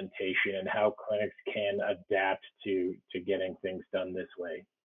implementation and how clinics can adapt to getting things done this way.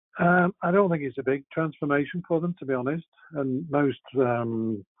 I don't think it's a big transformation for them, to be honest. And most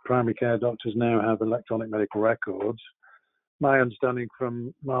primary care doctors now have electronic medical records. My understanding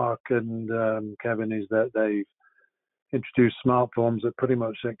from Mark and Kevin is that they've introduced smart forms that pretty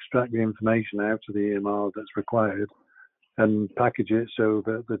much extract the information out of the EMR that's required and package it so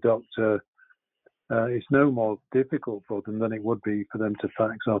that the doctor, it's no more difficult for them than it would be for them to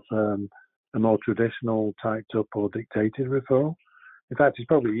fax off a more traditional typed up or dictated referral. In fact, it's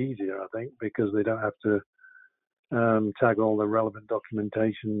probably easier, I think, because they don't have to tag all the relevant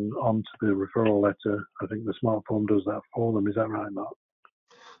documentation onto the referral letter. I think the smart form does that for them. Is that right, Mark?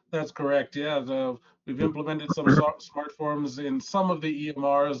 That's correct. Yeah, we've implemented some smart forms in some of the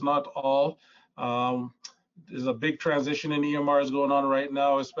EMRs, not all. There's a big transition in EMRs going on right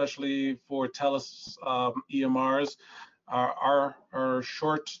now, especially for TELUS EMRs. Our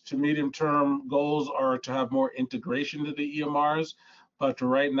short to medium term goals are to have more integration to the EMRs, but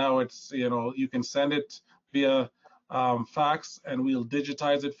right now it's you can send it via fax and we'll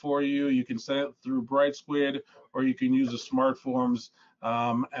digitize it for you. You can send it through Brightsquid, or you can use the smart forms,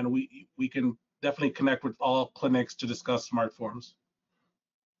 and we can definitely connect with all clinics to discuss smart forms.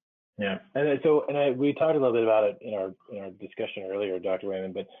 Yeah, and we talked a little bit about it in our discussion earlier, Dr.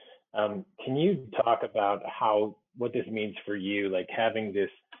 Wayman. But can you talk about what this means for you, like having this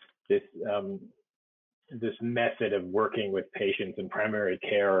method of working with patients in primary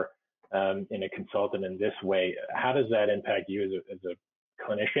care in a consultant in this way? How does that impact you as a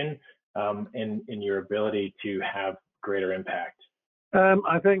clinician in your ability to have greater impact?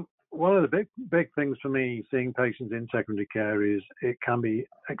 I think one of the big things for me seeing patients in secondary care is it can be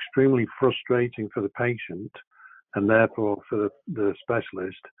extremely frustrating for the patient and therefore for the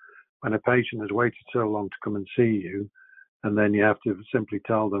specialist when a patient has waited so long to come and see you, and then you have to simply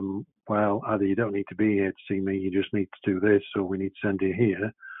tell them, well, either you don't need to be here to see me, you just need to do this, or we need to send you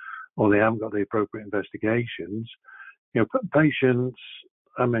here, or they haven't got the appropriate investigations. Patients,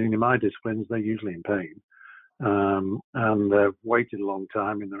 I mean, in my disciplines, they're usually in pain. And they've waited a long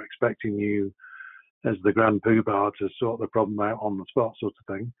time and they're expecting you as the grand poobah to sort the problem out on the spot, sort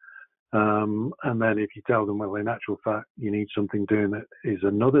of thing. And then if you tell them, well, in actual fact, you need something doing that is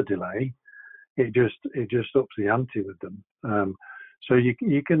another delay, it just ups the ante with them. So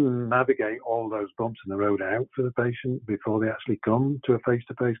you can navigate all those bumps in the road out for the patient before they actually come to a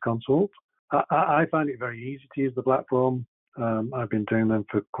face-to-face consult. I find it very easy to use the platform. I've been doing them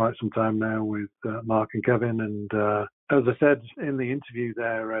for quite some time now with Mark and Kevin, and as I said in the interview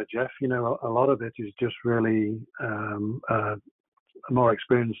there, Jeff, a lot of it is just really a more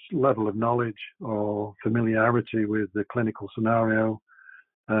experienced level of knowledge or familiarity with the clinical scenario,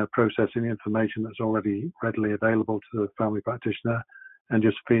 processing information that's already readily available to the family practitioner, and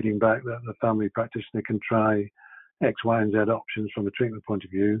just feeding back that the family practitioner can try X, Y, and Z options from a treatment point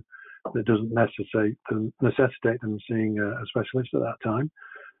of view that doesn't necessitate them seeing a specialist at that time.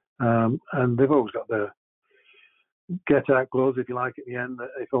 And they've always got the get-out clause, if you like, at the end, that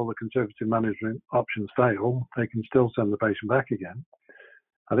if all the conservative management options fail, they can still send the patient back again.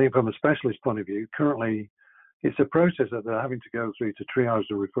 I think from a specialist point of view, currently, it's a process that they're having to go through to triage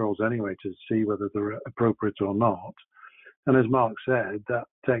the referrals anyway to see whether they're appropriate or not. And as Mark said, that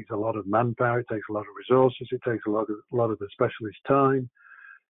takes a lot of manpower, it takes a lot of resources, it takes a lot of the specialist time.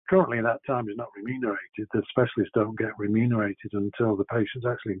 Currently, that time is not remunerated. The specialists don't get remunerated until the patient's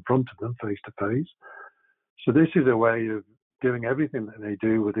actually in front of them face to face. So this is a way of doing everything that they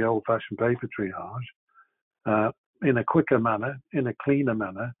do with the old-fashioned paper triage in a quicker manner, in a cleaner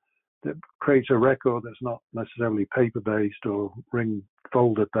manner, that creates a record that's not necessarily paper-based or ring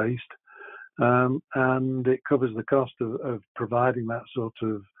folder-based, and it covers the cost of providing that sort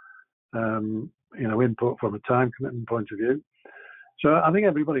of input from a time commitment point of view. So I think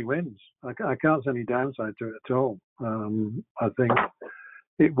everybody wins. I can't see any downside to it at all. I think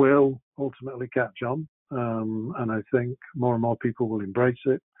it will ultimately catch on, and I think more and more people will embrace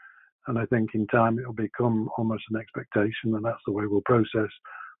it. And I think in time it will become almost an expectation, and that's the way we'll process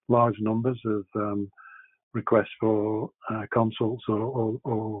large numbers of requests for consults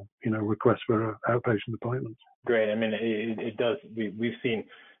or requests for outpatient appointments. Great. I mean, it does. We've seen,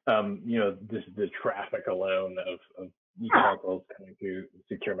 the traffic alone of e-consults coming through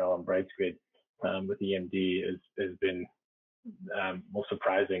SecureML and Brightsquid with EMD has been most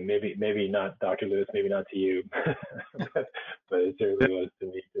surprising. Maybe not, Dr. Lewis, maybe not to you, but it certainly was to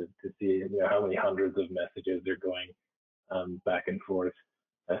me to see how many hundreds of messages are going back and forth,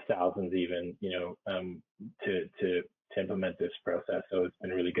 thousands even, to implement this process. So it's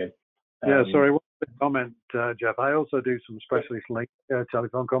been really good. Yeah, sorry, one comment, Jeff. I also do some specialist link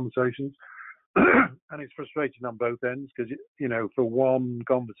telephone conversations, and it's frustrating on both ends because, for one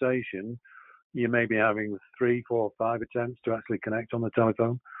conversation, you may be having 3, 4, 5 attempts to actually connect on the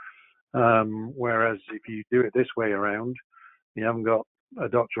telephone. Whereas if you do it this way around, you haven't got a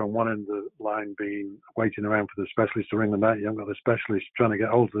doctor on one end of the line waiting around for the specialist to ring them out. You haven't got the specialist trying to get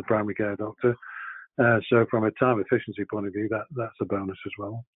hold of the primary care doctor. So from a time efficiency point of view, that's a bonus as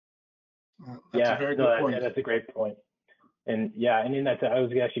well. That's a very good point. That's a great point. And in that, I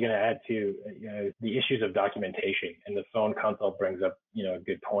was actually going to add to the issues of documentation, and the phone consult brings up a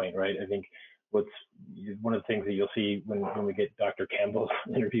good point, right? I think what's one of the things that you'll see when we get Dr. Campbell's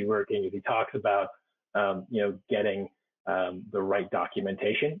interview working is he talks about getting the right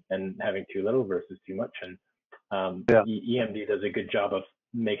documentation and having too little versus too much, and EMD does a good job of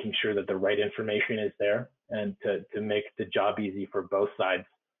making sure that the right information is there, and to make the job easy for both sides,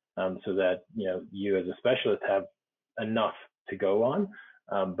 so that you as a specialist have enough to go on,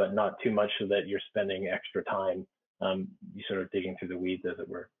 but not too much so that you're spending extra time you sort of digging through the weeds, as it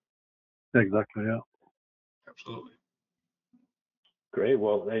were. Exactly. Yeah. Absolutely. Great.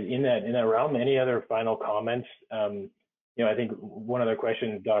 Well, in that realm, any other final comments? I think one other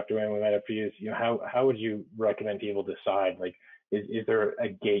question, Dr. Wayne, we might have for you is, how would you recommend people decide? Like, is there a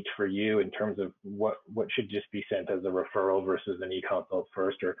gate for you in terms of what should just be sent as a referral versus an e-consult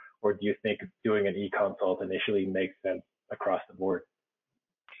first, or do you think doing an e-consult initially makes sense across the board?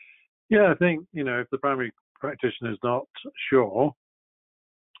 Yeah, I think, if the primary practitioner is not sure,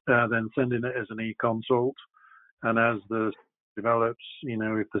 then sending it as an e-consult, and as the develops,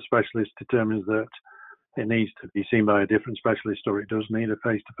 if the specialist determines that it needs to be seen by a different specialist, or it does need a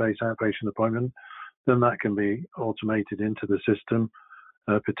face-to-face outpatient appointment, then that can be automated into the system,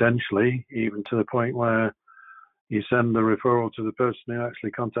 potentially even to the point where you send the referral to the person who actually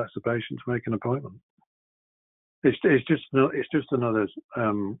contacts the patient to make an appointment. It's just another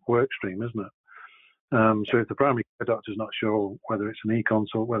work stream, isn't it? So if the primary care doctor is not sure whether it's an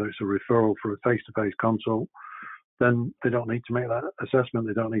e-consult, whether it's a referral for a face-to-face consult, then they don't need to make that assessment.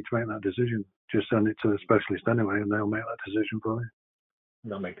 They don't need to make that decision. Just send it to the specialist anyway, and they'll make that decision for you.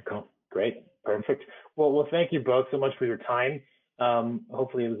 They'll make the call. Great. Perfect. Well, thank you both so much for your time.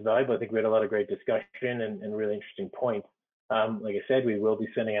 Hopefully it was valuable. I think we had a lot of great discussion and really interesting points. Like I said, we will be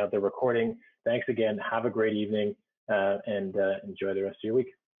sending out the recording. Thanks again. Have a great evening and enjoy the rest of your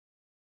week.